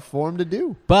have stuff for them to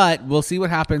do. But we'll see what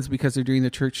happens, because they're doing the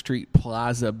Church Street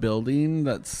Plaza building.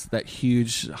 That's that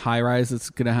huge high rise that's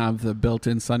going to have the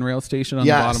built-in Sunrail station on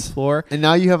the bottom floor. And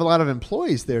now you have a lot of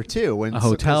employees there too. When A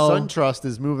hotel. SunTrust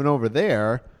is moving over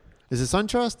there. Is it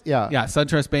SunTrust? Yeah. Yeah,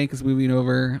 SunTrust Bank is moving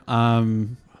over.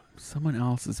 Someone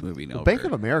else is moving over. Bank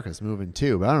of America is moving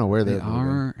too, but I don't know where They they're moving.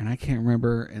 are, and I can't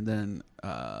remember. And then,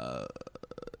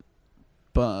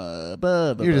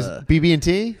 You're just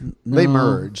BB&T? They No.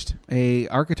 merged. a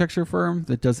architecture firm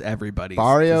that does everybody's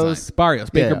Barrios? designs. Barrios,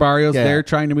 Baker Yeah, Barrios. yeah. They're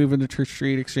trying to move into Church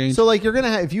Street Exchange. So like you're gonna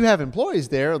have, if you have employees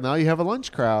there, now you have a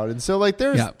lunch crowd, and so like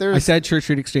there's I said Church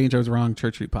Street Exchange. I was wrong.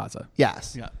 Church Street Plaza.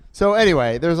 yes. Yeah. So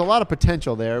anyway, there's a lot of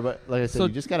potential there, but like I said, So-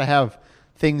 you just got to have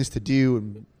things to do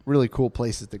and really cool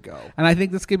places to go. And I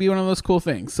think this could be one of those cool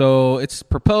things. So it's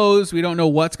proposed. We don't know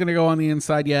what's going to go on the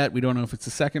inside yet. We don't know if it's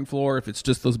the second floor, if it's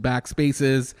just those back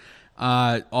spaces.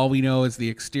 All we know is the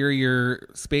exterior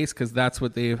space, because that's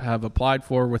what they have applied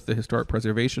for with the Historic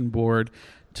Preservation Board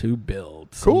to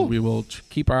build. So Cool. we will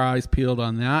keep our eyes peeled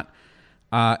on that.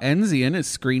 Enzian is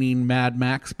screening Mad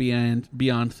Max Beyond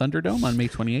Thunderdome on May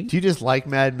 28th. Do you just like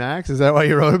Mad Max? Is that why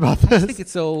you wrote about I think this?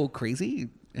 it's so crazy,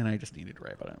 and I just needed to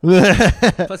write about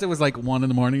it. Plus, it was like 1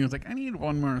 a.m. I was like, I need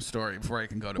one more story before I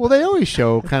can go to Well, bed. they always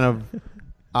show kind of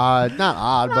not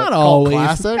odd, but Not cult always.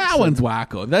 classics. That one's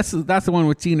wacko. That's the one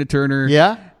with Tina Turner.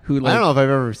 Yeah. Who, I like, don't know if I've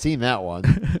ever seen that one.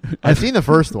 I've seen the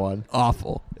first one.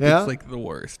 awful. Yeah? It's like the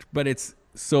worst, but it's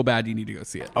so bad you need to go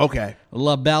see it. Okay.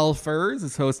 La Belle Furs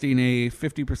is hosting a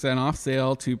 50% off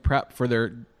sale to prep for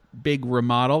their big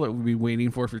remodel that we've been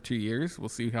waiting for 2 years. We'll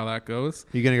see how that goes.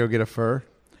 You gonna go get a fur?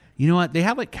 You know what? They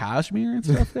have like cashmere and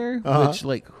stuff there, which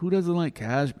like who doesn't like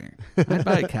cashmere? I'd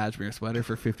buy a cashmere sweater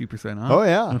for 50% off. Oh,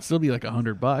 yeah. It'd still be like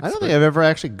 $100. I don't think I've ever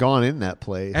actually gone in that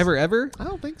place. ever. I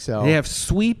don't think so. They have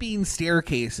sweeping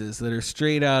staircases that are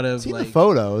straight out of I've seen like the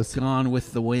photos. Gone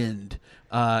with the Wind.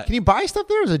 Can you buy stuff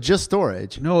there, or is it just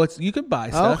storage? No, it's you can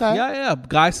buy stuff. okay. Yeah,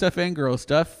 guy stuff and girl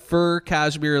stuff, fur,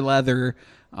 cashmere, leather,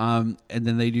 and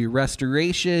then they do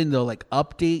restoration. They'll like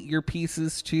update your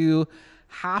pieces too.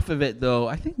 Half of it, though,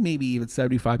 I think maybe even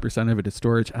 75% of it is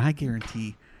storage, and I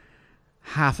guarantee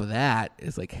half of that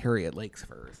is like Harriet Lake's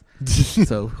furs.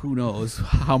 So who knows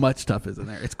how much stuff is in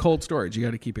there? It's cold storage. You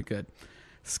got to keep it good.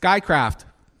 Skycraft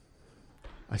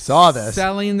I saw this.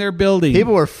 selling their building.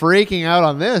 People were freaking out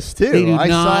on this too. They do I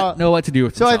not know what to do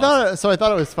with So themselves. I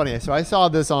thought it was funny. So I saw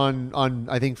this on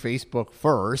I think Facebook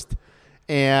first,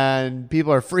 and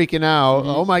people are freaking out.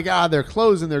 Oh my God, they're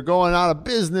closing. They're going out of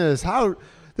business. How?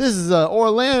 This is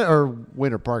Orlando or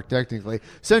Winter Park, technically,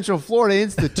 Central Florida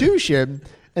institution.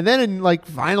 And then,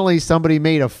 finally somebody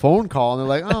made a phone call, and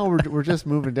they're like, "Oh, we're just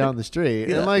moving down the street."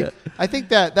 Yeah, and I think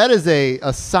that is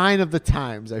a sign of the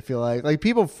times. I feel like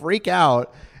people freak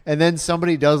out, and then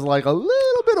somebody does like a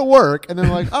little bit of work, and then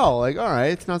all right,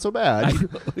 it's not so bad.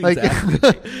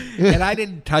 Exactly. And I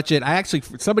didn't touch it.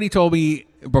 Somebody told me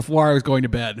before I was going to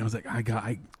bed, and I was like,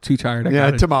 I'm too tired. I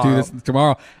gotta tomorrow. do this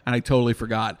tomorrow, and I totally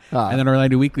forgot. And then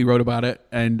Orlando Weekly wrote about it,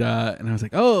 and I was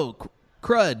like, oh,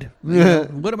 crud.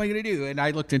 What am I going to do? And I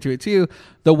looked into it too.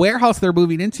 The warehouse they're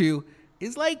moving into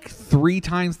is like 3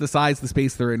 times the size of the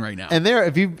space they're in right now. And there,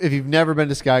 if you've never been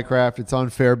to Skycraft, it's on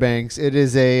Fairbanks. It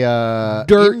is a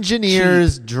Dirt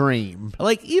engineer's dream.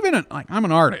 I'm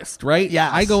an artist, right? Yes.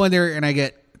 I go in there and I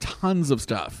get tons of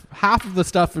stuff. Half of the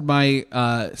stuff in my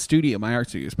studio, my art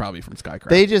studio, is probably from Skycraft.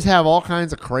 They just have all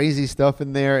kinds of crazy stuff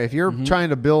in there. If you're trying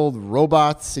to build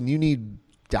robots and you need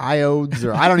diodes,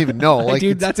 or I don't even know,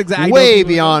 Dude, it's that's exactly way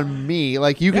beyond me.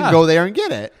 You can go there and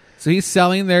get it. So he's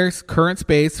selling their current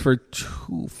space for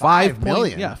 $5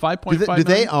 million. Yeah, $5.5 Do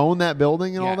they own that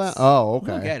building and all that? Oh,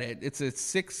 okay. You'll get it. It's a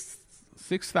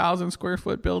 6,000 square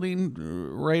foot building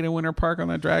right in Winter Park on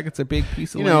that drag. It's a big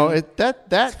piece of land.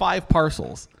 It's 5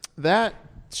 parcels. That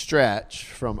stretch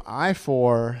from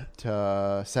I-4 to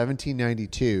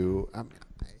 1792,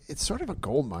 it's sort of a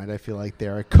gold mine. I feel like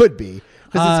there it could be,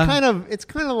 because it's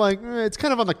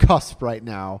kind of on the cusp right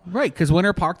now. Right, because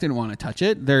Winter Park didn't want to touch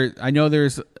it. I know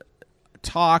there's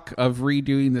talk of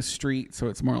redoing the street so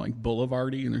it's more like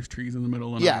boulevardy and there's trees in the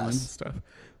middle and islands and stuff.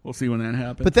 We'll see when that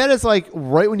happens. But that is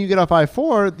right when you get off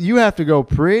I-4, you have to go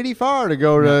pretty far to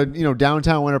go to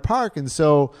downtown Winter Park, and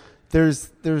so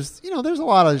there's a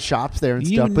lot of shops there and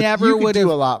stuff. But you could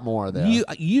do a lot more there.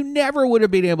 You never would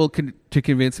have been able to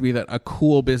convince me that a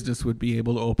cool business would be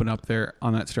able to open up there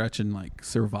on that stretch and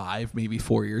survive maybe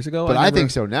 4 years ago. But I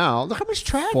think so now. Look how much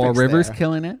traffic. Four Rivers there.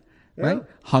 killing it, right?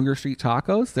 Hunger Street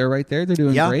Tacos, they're right there. They're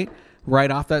doing great.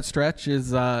 Right off that stretch is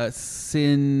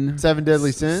Seven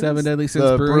Deadly Sins. Seven Deadly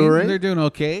Sins The brewery. They're doing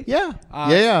okay. Yeah.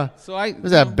 Yeah. So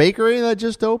was that bakery that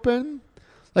just opened?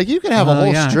 You can have a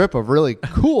whole strip of really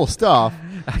cool stuff.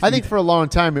 I think for a long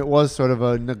time it was sort of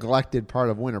a neglected part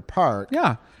of Winter Park.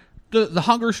 Yeah. The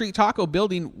Hunger Street Taco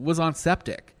building was on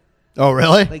septic. Oh,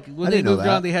 really? When they moved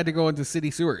on, they had to go into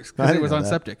city sewers because it was on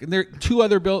septic. And there 2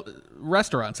 other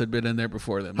restaurants had been in there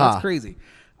before them. That's crazy.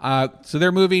 So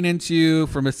they're moving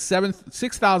from a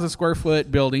 6,000 square foot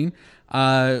building.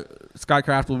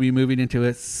 Skycraft will be moving into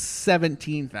a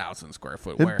 17,000 square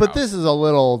foot warehouse. But this is a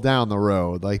little down the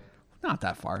road. Not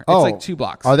that far. It's 2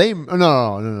 blocks. Are they?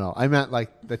 No. I meant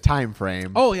the time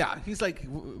frame. Oh, yeah. He's like,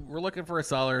 we're looking for a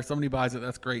seller. If somebody buys it,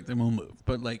 that's great. Then we'll move.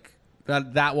 But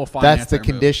that will finance. That's the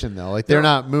condition, though. They're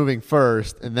not moving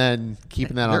first and then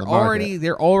keeping that on the market.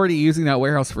 They're already using that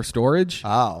warehouse for storage.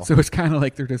 Oh. So it's kind of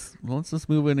they're just, let's just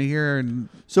move into here. And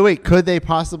so wait, could they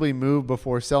possibly move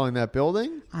before selling that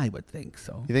building? I would think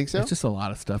so. You think so? It's just a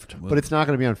lot of stuff to move. But it's not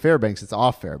going to be on Fairbanks. It's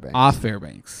off Fairbanks. Off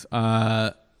Fairbanks.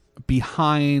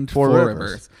 Behind Four Four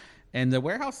Rivers. Rivers. And the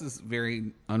warehouse is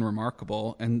very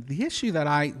unremarkable. And the issue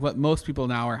what most people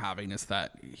now are having is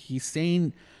that he's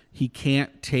saying he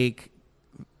can't take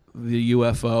the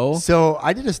UFO. So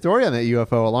I did a story on that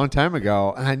UFO a long time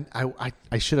ago, and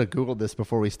I should have Googled this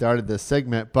before we started this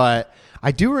segment, but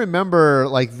I do remember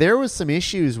like there was some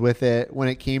issues with it when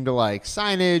it came to like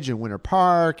signage and Winter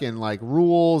Park and like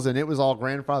rules, and it was all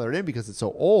grandfathered in because it's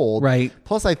so old. Right.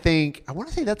 Plus, I want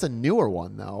to say that's a newer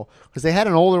one though, because they had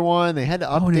an older one. They had to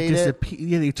update it.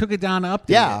 Yeah, they took it down to update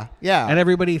Yeah, it. yeah. And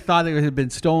everybody thought it had been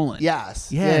stolen.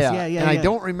 Yes. Yeah. And I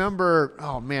don't remember.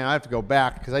 Oh man, I have to go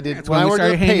back because I did That's when when I we worked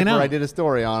started at the hanging paper. out. I did a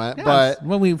story on it, Yes, but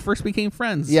when we first became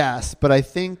friends. yes, but I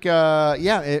think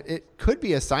it could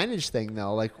be a signage thing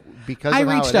though, like because of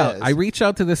how it is. I reached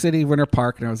out to the city of Winter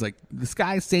Park, and I was like, "This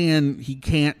guy's saying he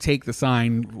can't take the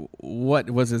sign. What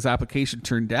was his application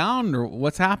turned down, or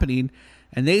what's happening?"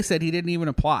 And they said he didn't even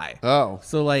apply. Oh.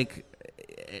 So like,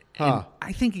 Huh.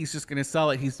 I think he's just going to sell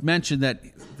it. He's mentioned that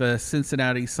the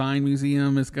Cincinnati Sign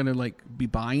Museum is going to like be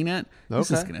buying it. He's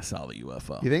just Okay. going to sell the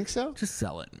UFO. You think so? Just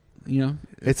sell it. You know?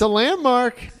 It's a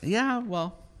landmark. Yeah.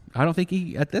 Well, I don't think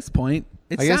he at this point.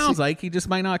 It I guess sounds he- like he just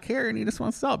might not care and he just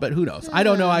wants to sell it. But who knows? I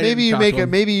don't know. I Maybe didn't you talk make to it. him.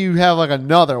 Maybe you have like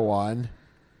another one.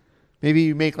 Maybe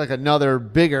you make like another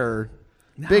bigger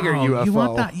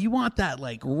UFO. You want that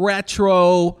like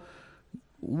retro,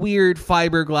 weird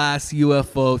fiberglass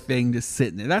UFO thing just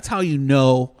sitting there. That's how you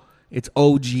know it's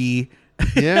OG.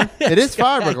 Yeah, it is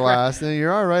fiberglass. And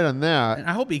you're all right on that. And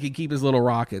I hope he can keep his little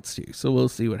rockets too. So we'll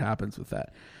see what happens with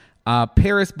that.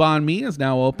 Paris Banh Mi is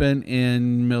now open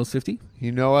in Mills 50.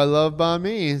 You know I love banh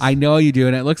mi's. I know you do,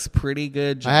 and it looks pretty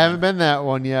good. John. I haven't been that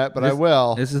one yet, but I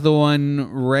will. This is the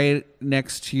one right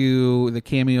next to the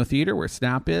Cameo Theater where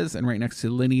Snap is, and right next to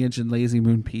Lineage and Lazy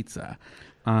Moon Pizza.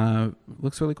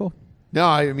 Looks really cool. No,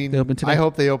 I mean, They open today. I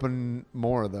hope they open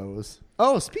more of those.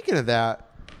 Oh, speaking of that,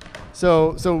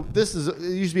 so this is it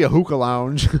used to be a hookah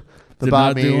lounge. The Did banh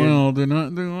not mi do well. Did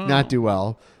not do well. not do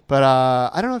well. But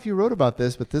I don't know if you wrote about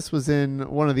this, but this was in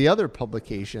one of the other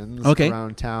publications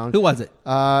around town. Who was it?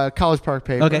 College Park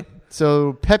paper. Okay.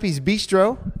 So Pepe's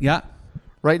Bistro, Yeah.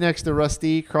 right next to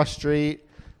Rusty, Cross Street.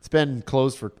 It's been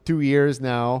closed for 2 years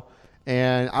now,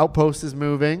 and Outpost is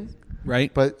moving.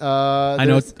 Right. But I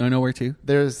know where to.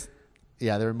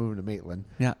 they're moving to Maitland.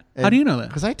 Yeah. How do you know that?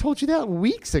 Because I told you that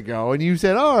weeks ago, and you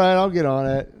said, "All right, I'll get on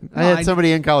it." I No, had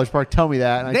somebody in College Park tell me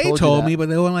that. And They I told told you me, that. but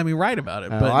they wouldn't let me write about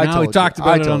it. Oh, But I now told we you. talked I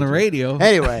about it told on the you. radio.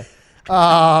 Anyway,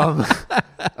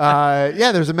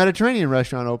 there's a Mediterranean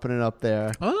restaurant opening up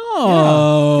there.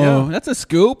 Oh, Yeah. that's a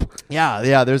scoop.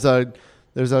 Yeah. There's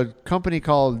a company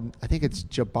called, I think it's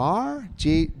Jabar,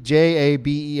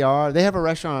 Jaber. They have a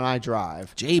restaurant on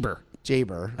iDrive. Jaber.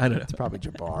 I don't know. It's probably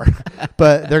Jabbar.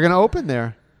 But they're going to open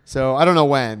there. So I don't know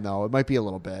when, though. It might be a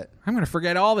little bit. I'm going to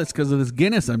forget all this because of this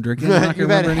Guinness I'm drinking. I'm not You've going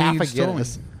to had remember half anything a you told me.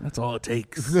 Guinness. That's all it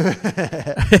takes.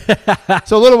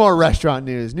 So a little more restaurant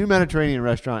news. New Mediterranean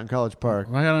restaurant in College Park.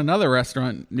 I got another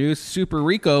restaurant news. Super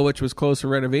Rico, which was closed for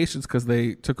renovations because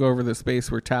they took over the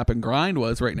space where Tap and Grind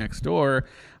was right next door,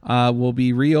 will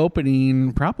be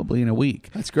reopening probably in a week.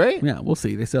 That's great. Yeah, we'll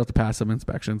see. They still have to pass some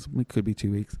inspections. It could be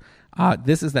 2 weeks.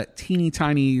 This is that teeny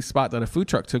tiny spot that a food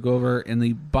truck took over in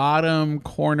the bottom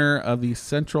corner of the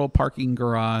central parking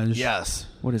garage. Yes.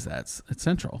 What is that? It's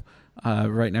central.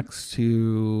 Right next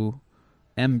to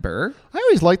Ember. I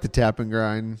always liked the Tap and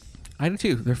Grind. I do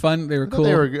too. They're fun. They were I thought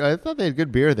cool. I thought they had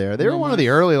good beer there. They were one of the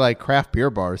early like craft beer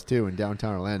bars too in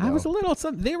downtown Orlando. I was a little.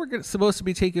 They were supposed to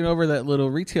be taking over that little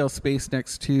retail space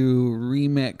next to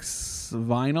Remix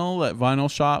Vinyl, that vinyl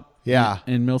shop. Yeah.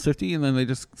 In Mills 50, and then they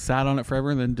just sat on it forever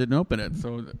and then didn't open it.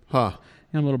 So, Huh.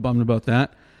 I'm a little bummed about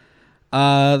that.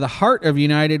 The Heart of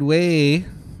United Way,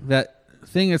 that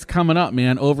thing is coming up,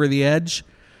 man. Over the Edge.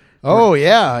 Oh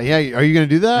yeah. Are you going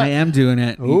to do that? I am doing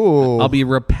it. Ooh. I'll be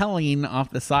rappelling off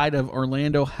the side of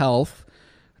Orlando Health.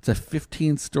 It's a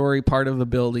 15-story part of the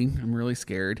building. I'm really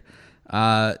scared.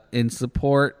 In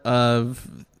support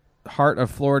of Heart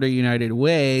of Florida United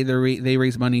Way, they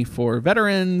raise money for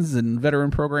veterans and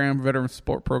veteran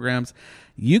support programs.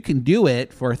 You can do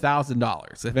it for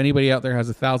 $1,000. If anybody out there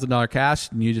has $1,000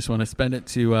 cash and you just want to spend it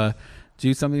to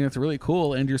do something that's really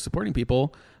cool and you're supporting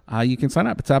people, you can sign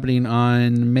up. It's happening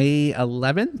on May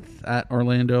 11th at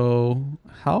Orlando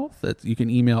Health. You can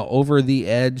email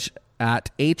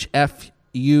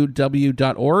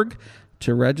overtheedge@hfuw.org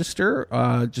to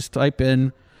register. Just type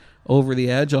in Over the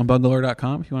Edge on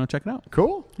bungalow.com if you want to check it out.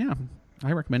 Cool. Yeah,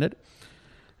 I recommend it.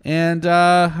 And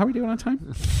how are we doing on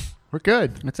time? We're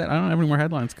good. That's it. I don't have any more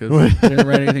headlines because I didn't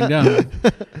write anything down.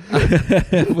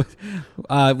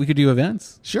 We could do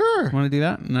events. Sure. Want to do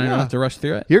that? And I don't Yeah. have to rush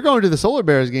through it. You're going to the Solar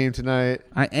Bears game tonight.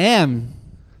 I am.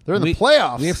 They're in the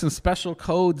playoffs. We have some special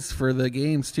codes for the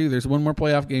games too. There's one more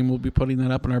playoff game. We'll be putting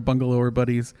that up in our Bungalower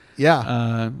Buddies.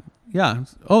 Yeah. Yeah.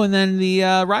 Oh, and then the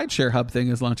rideshare hub thing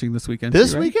is launching this weekend.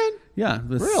 This too, right? weekend? Yeah.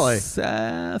 Really?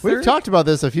 Third? We've talked about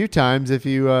this a few times. If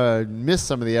you missed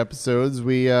some of the episodes,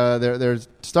 they're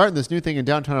starting this new thing in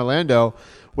downtown Orlando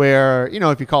where,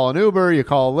 if you call an Uber, you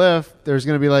call a Lyft, there's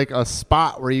going to be like a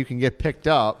spot where you can get picked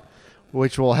up,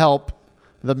 which will help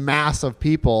the mass of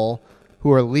people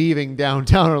who are leaving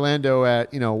downtown Orlando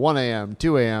at 1 a.m.,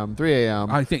 2 a.m., 3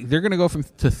 a.m. I think they're going to go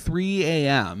to 3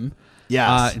 a.m.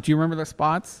 Yes. Do you remember the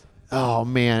spots? Oh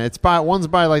man, one's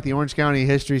by like the Orange County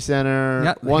History Center.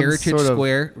 Yeah, one's Heritage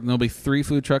Square. There'll be 3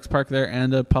 food trucks parked there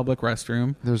and a public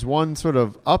restroom. There's one sort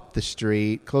of up the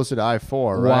street, closer to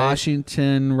I-4, right?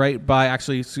 Washington, right by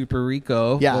actually Super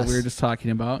Rico, Yes. what we were just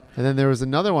talking about. And then there was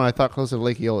another one I thought closer to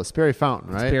Lake Eola, Sperry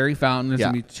Fountain, right? Sperry Fountain. There's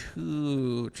Yeah. going to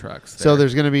be 2 trucks there. So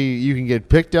there's going to be, you can get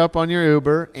picked up on your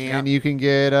Uber and you can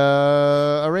get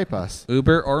a Ray Bus.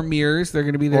 Uber or Mears, they're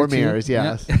going to be there Or too. Mears,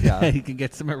 yes. Yep. Yeah. You can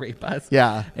get some Ray Bus.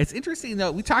 Yeah. It's interesting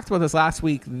though. We talked about this last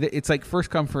week. It's like first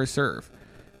come first serve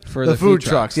for The food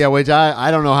trucks. Yeah, which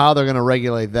I don't know how they're going to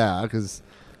regulate that because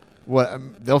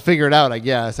they'll figure it out, I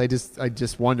guess. I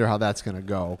just wonder how that's going to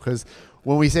go because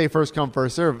when we say first come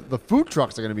first serve, the food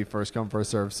trucks are going to be first come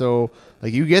first serve. So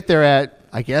like you get there at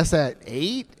 8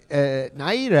 at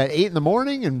night, at 8 in the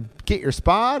morning, and get your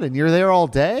spot, and you're there all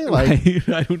day. Like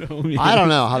I don't know. I don't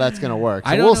know how that's going to work.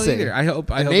 So I don't we'll know see. either. I hope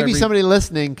Maybe somebody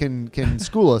listening can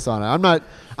school us on it.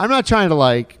 I'm not trying to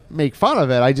like make fun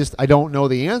of it. I don't know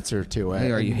the answer to it.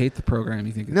 Hey, or you hate the program?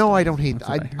 You think? It's No, dumb. I don't hate. That's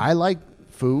what heard. I like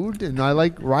food and I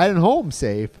like riding home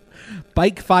safe.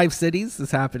 Bike 5 Cities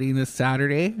is happening this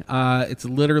Saturday. It's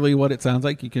literally what it sounds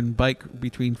like. You can bike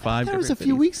between 5 That was a different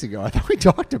few cities. weeks ago. I thought we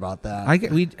talked about that.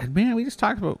 We just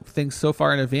talked about things so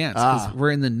far in advance because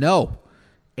we're in the know.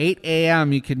 8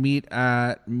 a.m. you can meet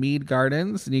at Mead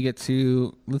Gardens and you get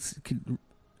to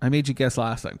I made you guess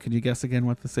last time. Could you guess again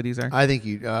what the cities are? I think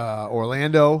you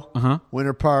Orlando,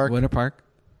 Winter Park, Winter Park,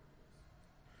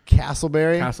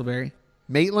 Castleberry,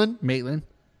 Maitland,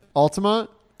 Altamont,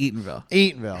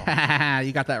 Eatonville.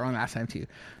 You got that wrong last time too.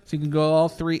 So you can go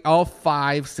all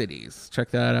 5 cities. Check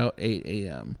that out. 8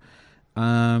 a.m.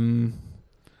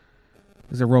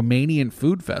 There's a Romanian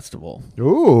food festival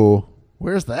Ooh,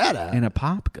 where's that at? in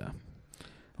Apopka,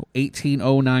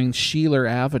 1809 Sheeler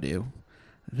Avenue.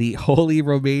 The Holy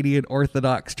Romanian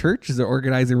Orthodox Church is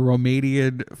organizing a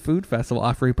Romanian food festival,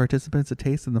 offering participants a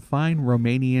taste in the fine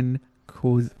Romanian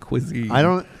cuisine.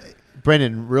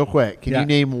 Brendan, real quick, can Yeah. you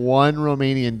name one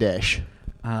Romanian dish?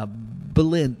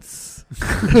 Blintz.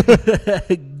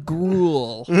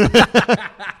 Gruel.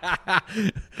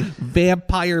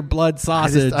 Vampire blood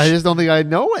sausage. I just don't think I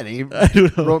know any. I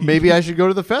don't know. Maybe I should go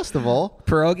to the festival.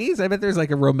 Pierogies? I bet there's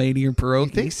like a Romanian pierogi.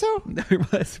 You think so? There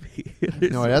must be.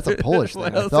 No, that's a Polish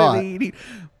What thing, I else thought. are they eating?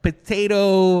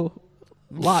 Potato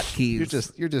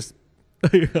latkes. You're just I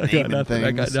got naming nothing.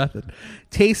 I got things. nothing.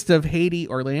 Taste of Haiti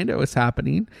Orlando is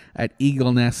happening at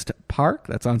Eagle Nest Park.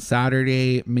 That's on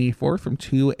Saturday, May 4th from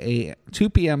 2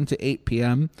 p.m. to 8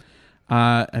 p.m.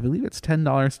 I believe it's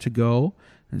 $10 to go.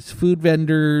 There's food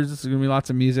vendors. There's going to be lots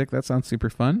of music. That sounds super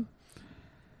fun.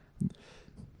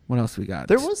 What else we got?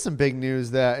 There was some big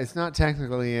news that it's not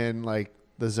technically in like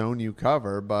the zone you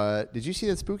cover, but did you see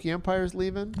that Spooky Empire's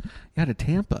leaving? Yeah, to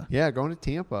Tampa. Yeah, going to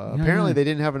Tampa. Yeah. Apparently they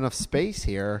didn't have enough space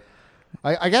here.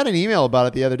 I got an email about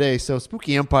it the other day. So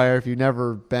Spooky Empire, if you've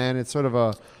never been, it's sort of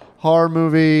a horror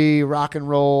movie, rock and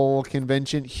roll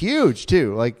convention. Huge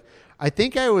too. Like I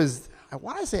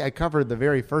want to say I covered the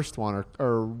very first one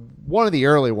or one of the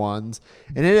early ones,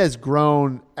 and it has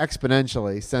grown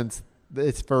exponentially since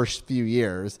its first few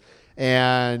years.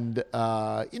 And,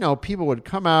 people would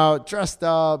come out dressed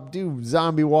up, do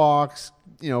zombie walks,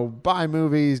 buy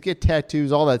movies, get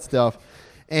tattoos, all that stuff.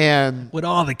 And What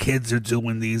all the kids are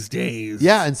doing these days.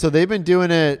 yeah, and so they've been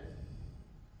doing it.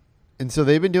 And so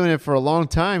they've been doing it for a long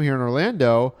time here in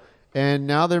Orlando. And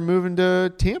now they're moving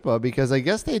to Tampa because I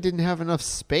guess they didn't have enough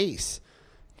space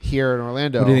here in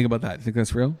Orlando. What do you think about that? You think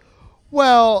that's real?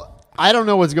 Well, I don't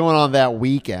know what's going on that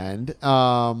weekend.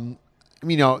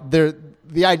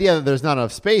 The idea that there's not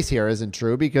enough space here isn't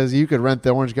true because you could rent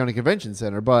the Orange County Convention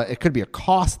Center, but it could be a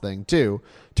cost thing too.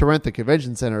 To rent the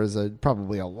convention center is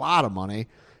probably a lot of money.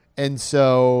 And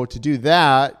so to do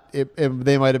that,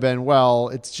 they might have been, well,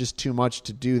 it's just too much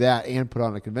to do that and put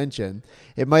on a convention.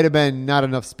 It might have been not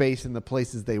enough space in the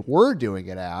places they were doing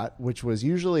it at, which was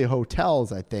usually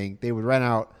hotels, I think. They would rent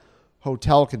out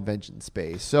hotel convention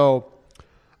space. So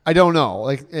I don't know.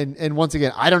 And once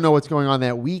again, I don't know what's going on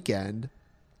that weekend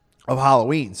of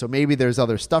Halloween. So maybe there's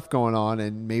other stuff going on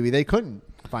and maybe they couldn't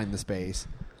find the space.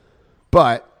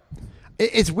 But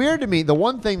it's weird to me. The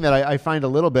one thing that I find a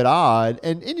little bit odd,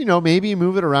 and maybe you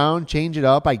move it around, change it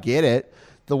up. I get it.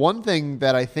 The one thing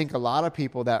that I think a lot of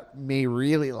people that may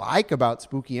really like about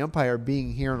Spooky Empire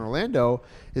being here in Orlando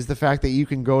is the fact that you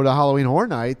can go to Halloween Horror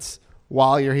Nights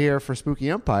while you're here for Spooky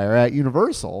Empire at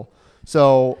Universal.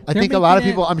 So I think a lot of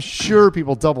people, I'm sure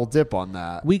people double dip on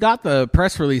that. We got the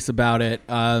press release about it,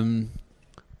 and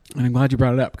I'm glad you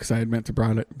brought it up because I had meant to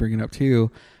bring it up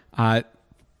too.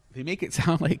 They make it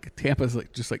sound like Tampa's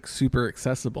just super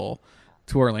accessible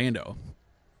to Orlando.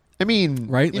 I mean,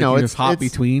 right? It's hot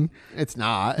between. It's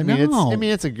not. I mean,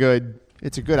 it's a good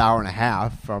hour and a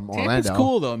half from Orlando. Tampa's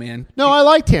cool though, man. No, I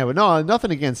like Tampa. No,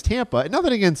 nothing against Tampa.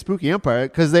 Nothing against Spooky Empire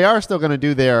because they are still going to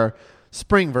do their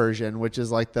spring version, which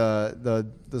is like the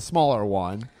smaller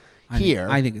one here.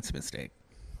 I think it's a mistake.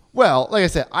 Well, like I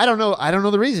said, I don't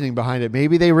know the reasoning behind it.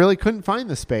 Maybe they really couldn't find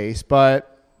the space,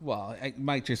 but it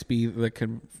might just be the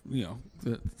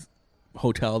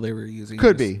hotel they were using.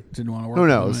 Could be. Didn't want to work Who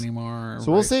knows? with them anymore.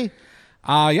 So we'll see.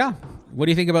 Yeah. What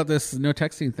do you think about this no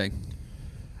texting thing?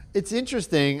 It's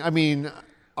interesting. I mean,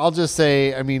 I'll just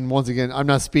say, once again, I'm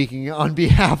not speaking on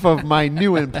behalf of my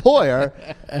new employer,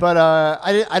 but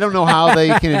I don't know how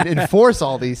they can enforce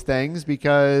all these things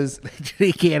because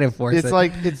they can't enforce it.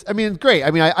 It's great.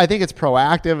 I think it's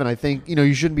proactive, and I think,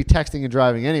 you shouldn't be texting and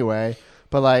driving anyway.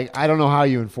 But I don't know how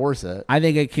you enforce it. I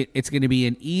think it's going to be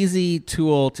an easy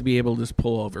tool to be able to just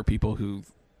pull over people who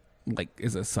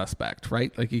is a suspect,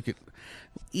 right? You could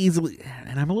easily,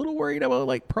 and I'm a little worried about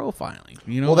profiling.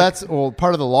 Well,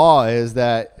 part of the law is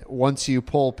that once you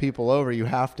pull people over, you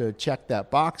have to check that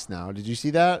box now. Did you see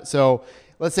that? So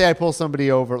let's say I pull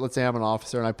somebody over. Let's say I'm an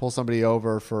officer and I pull somebody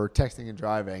over for texting and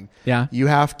driving. Yeah. You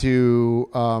have to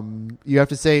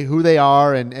say who they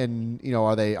are and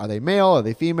are they male? Are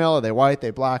they female? Are they white? Are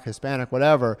they black? Hispanic?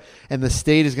 Whatever. And the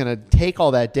state is going to take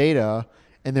all that data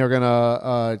and they're going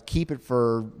to keep it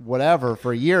for whatever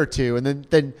for a year or two. And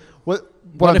then what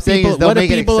I'm saying is they'll make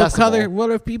it accessible.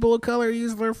 What if people of color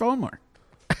use their phone more?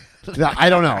 I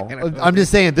don't know. I'm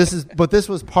just saying this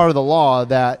was part of the law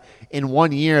that in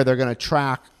 1 year they're going to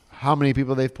track how many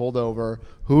people they've pulled over,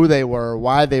 who they were,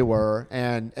 why they were,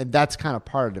 and that's kind of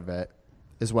part of it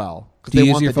as well. Do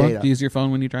you use your phone? Do you use your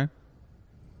phone when you drive?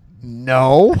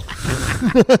 No.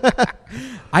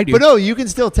 I do. But no, you can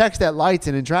still text at lights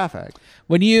and in traffic.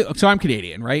 So I'm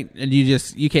Canadian, right? And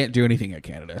you can't do anything at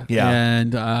Canada. Yeah.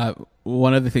 And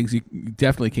one of the things you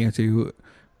definitely can't do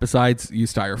besides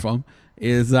use styrofoam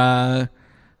is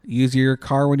use your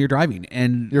car when you're driving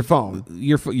and your phone.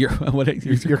 Use your car when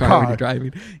you're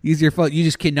driving. Use your phone. You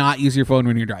just cannot use your phone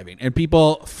when you're driving, and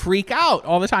people freak out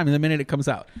all the time. And the minute it comes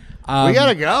out, we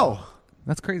gotta go.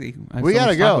 That's crazy. We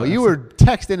gotta go. You were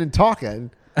texting and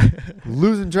talking,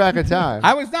 losing track of time.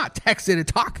 I was not texting and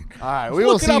talking. All right, we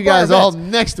will see you guys all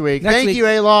next week. Thank you,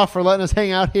 A-Law, for letting us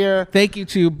hang out here. Thank you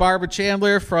to Barbara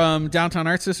Chandler from Downtown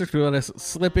Arts District for letting us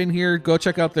slip in here. Go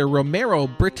check out their Romero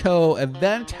Brito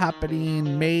event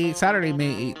happening Saturday,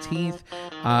 May 18th,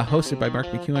 hosted by Mark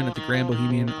McEwen at the Grand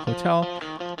Bohemian Hotel.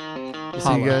 We'll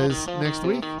see you guys next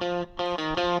week.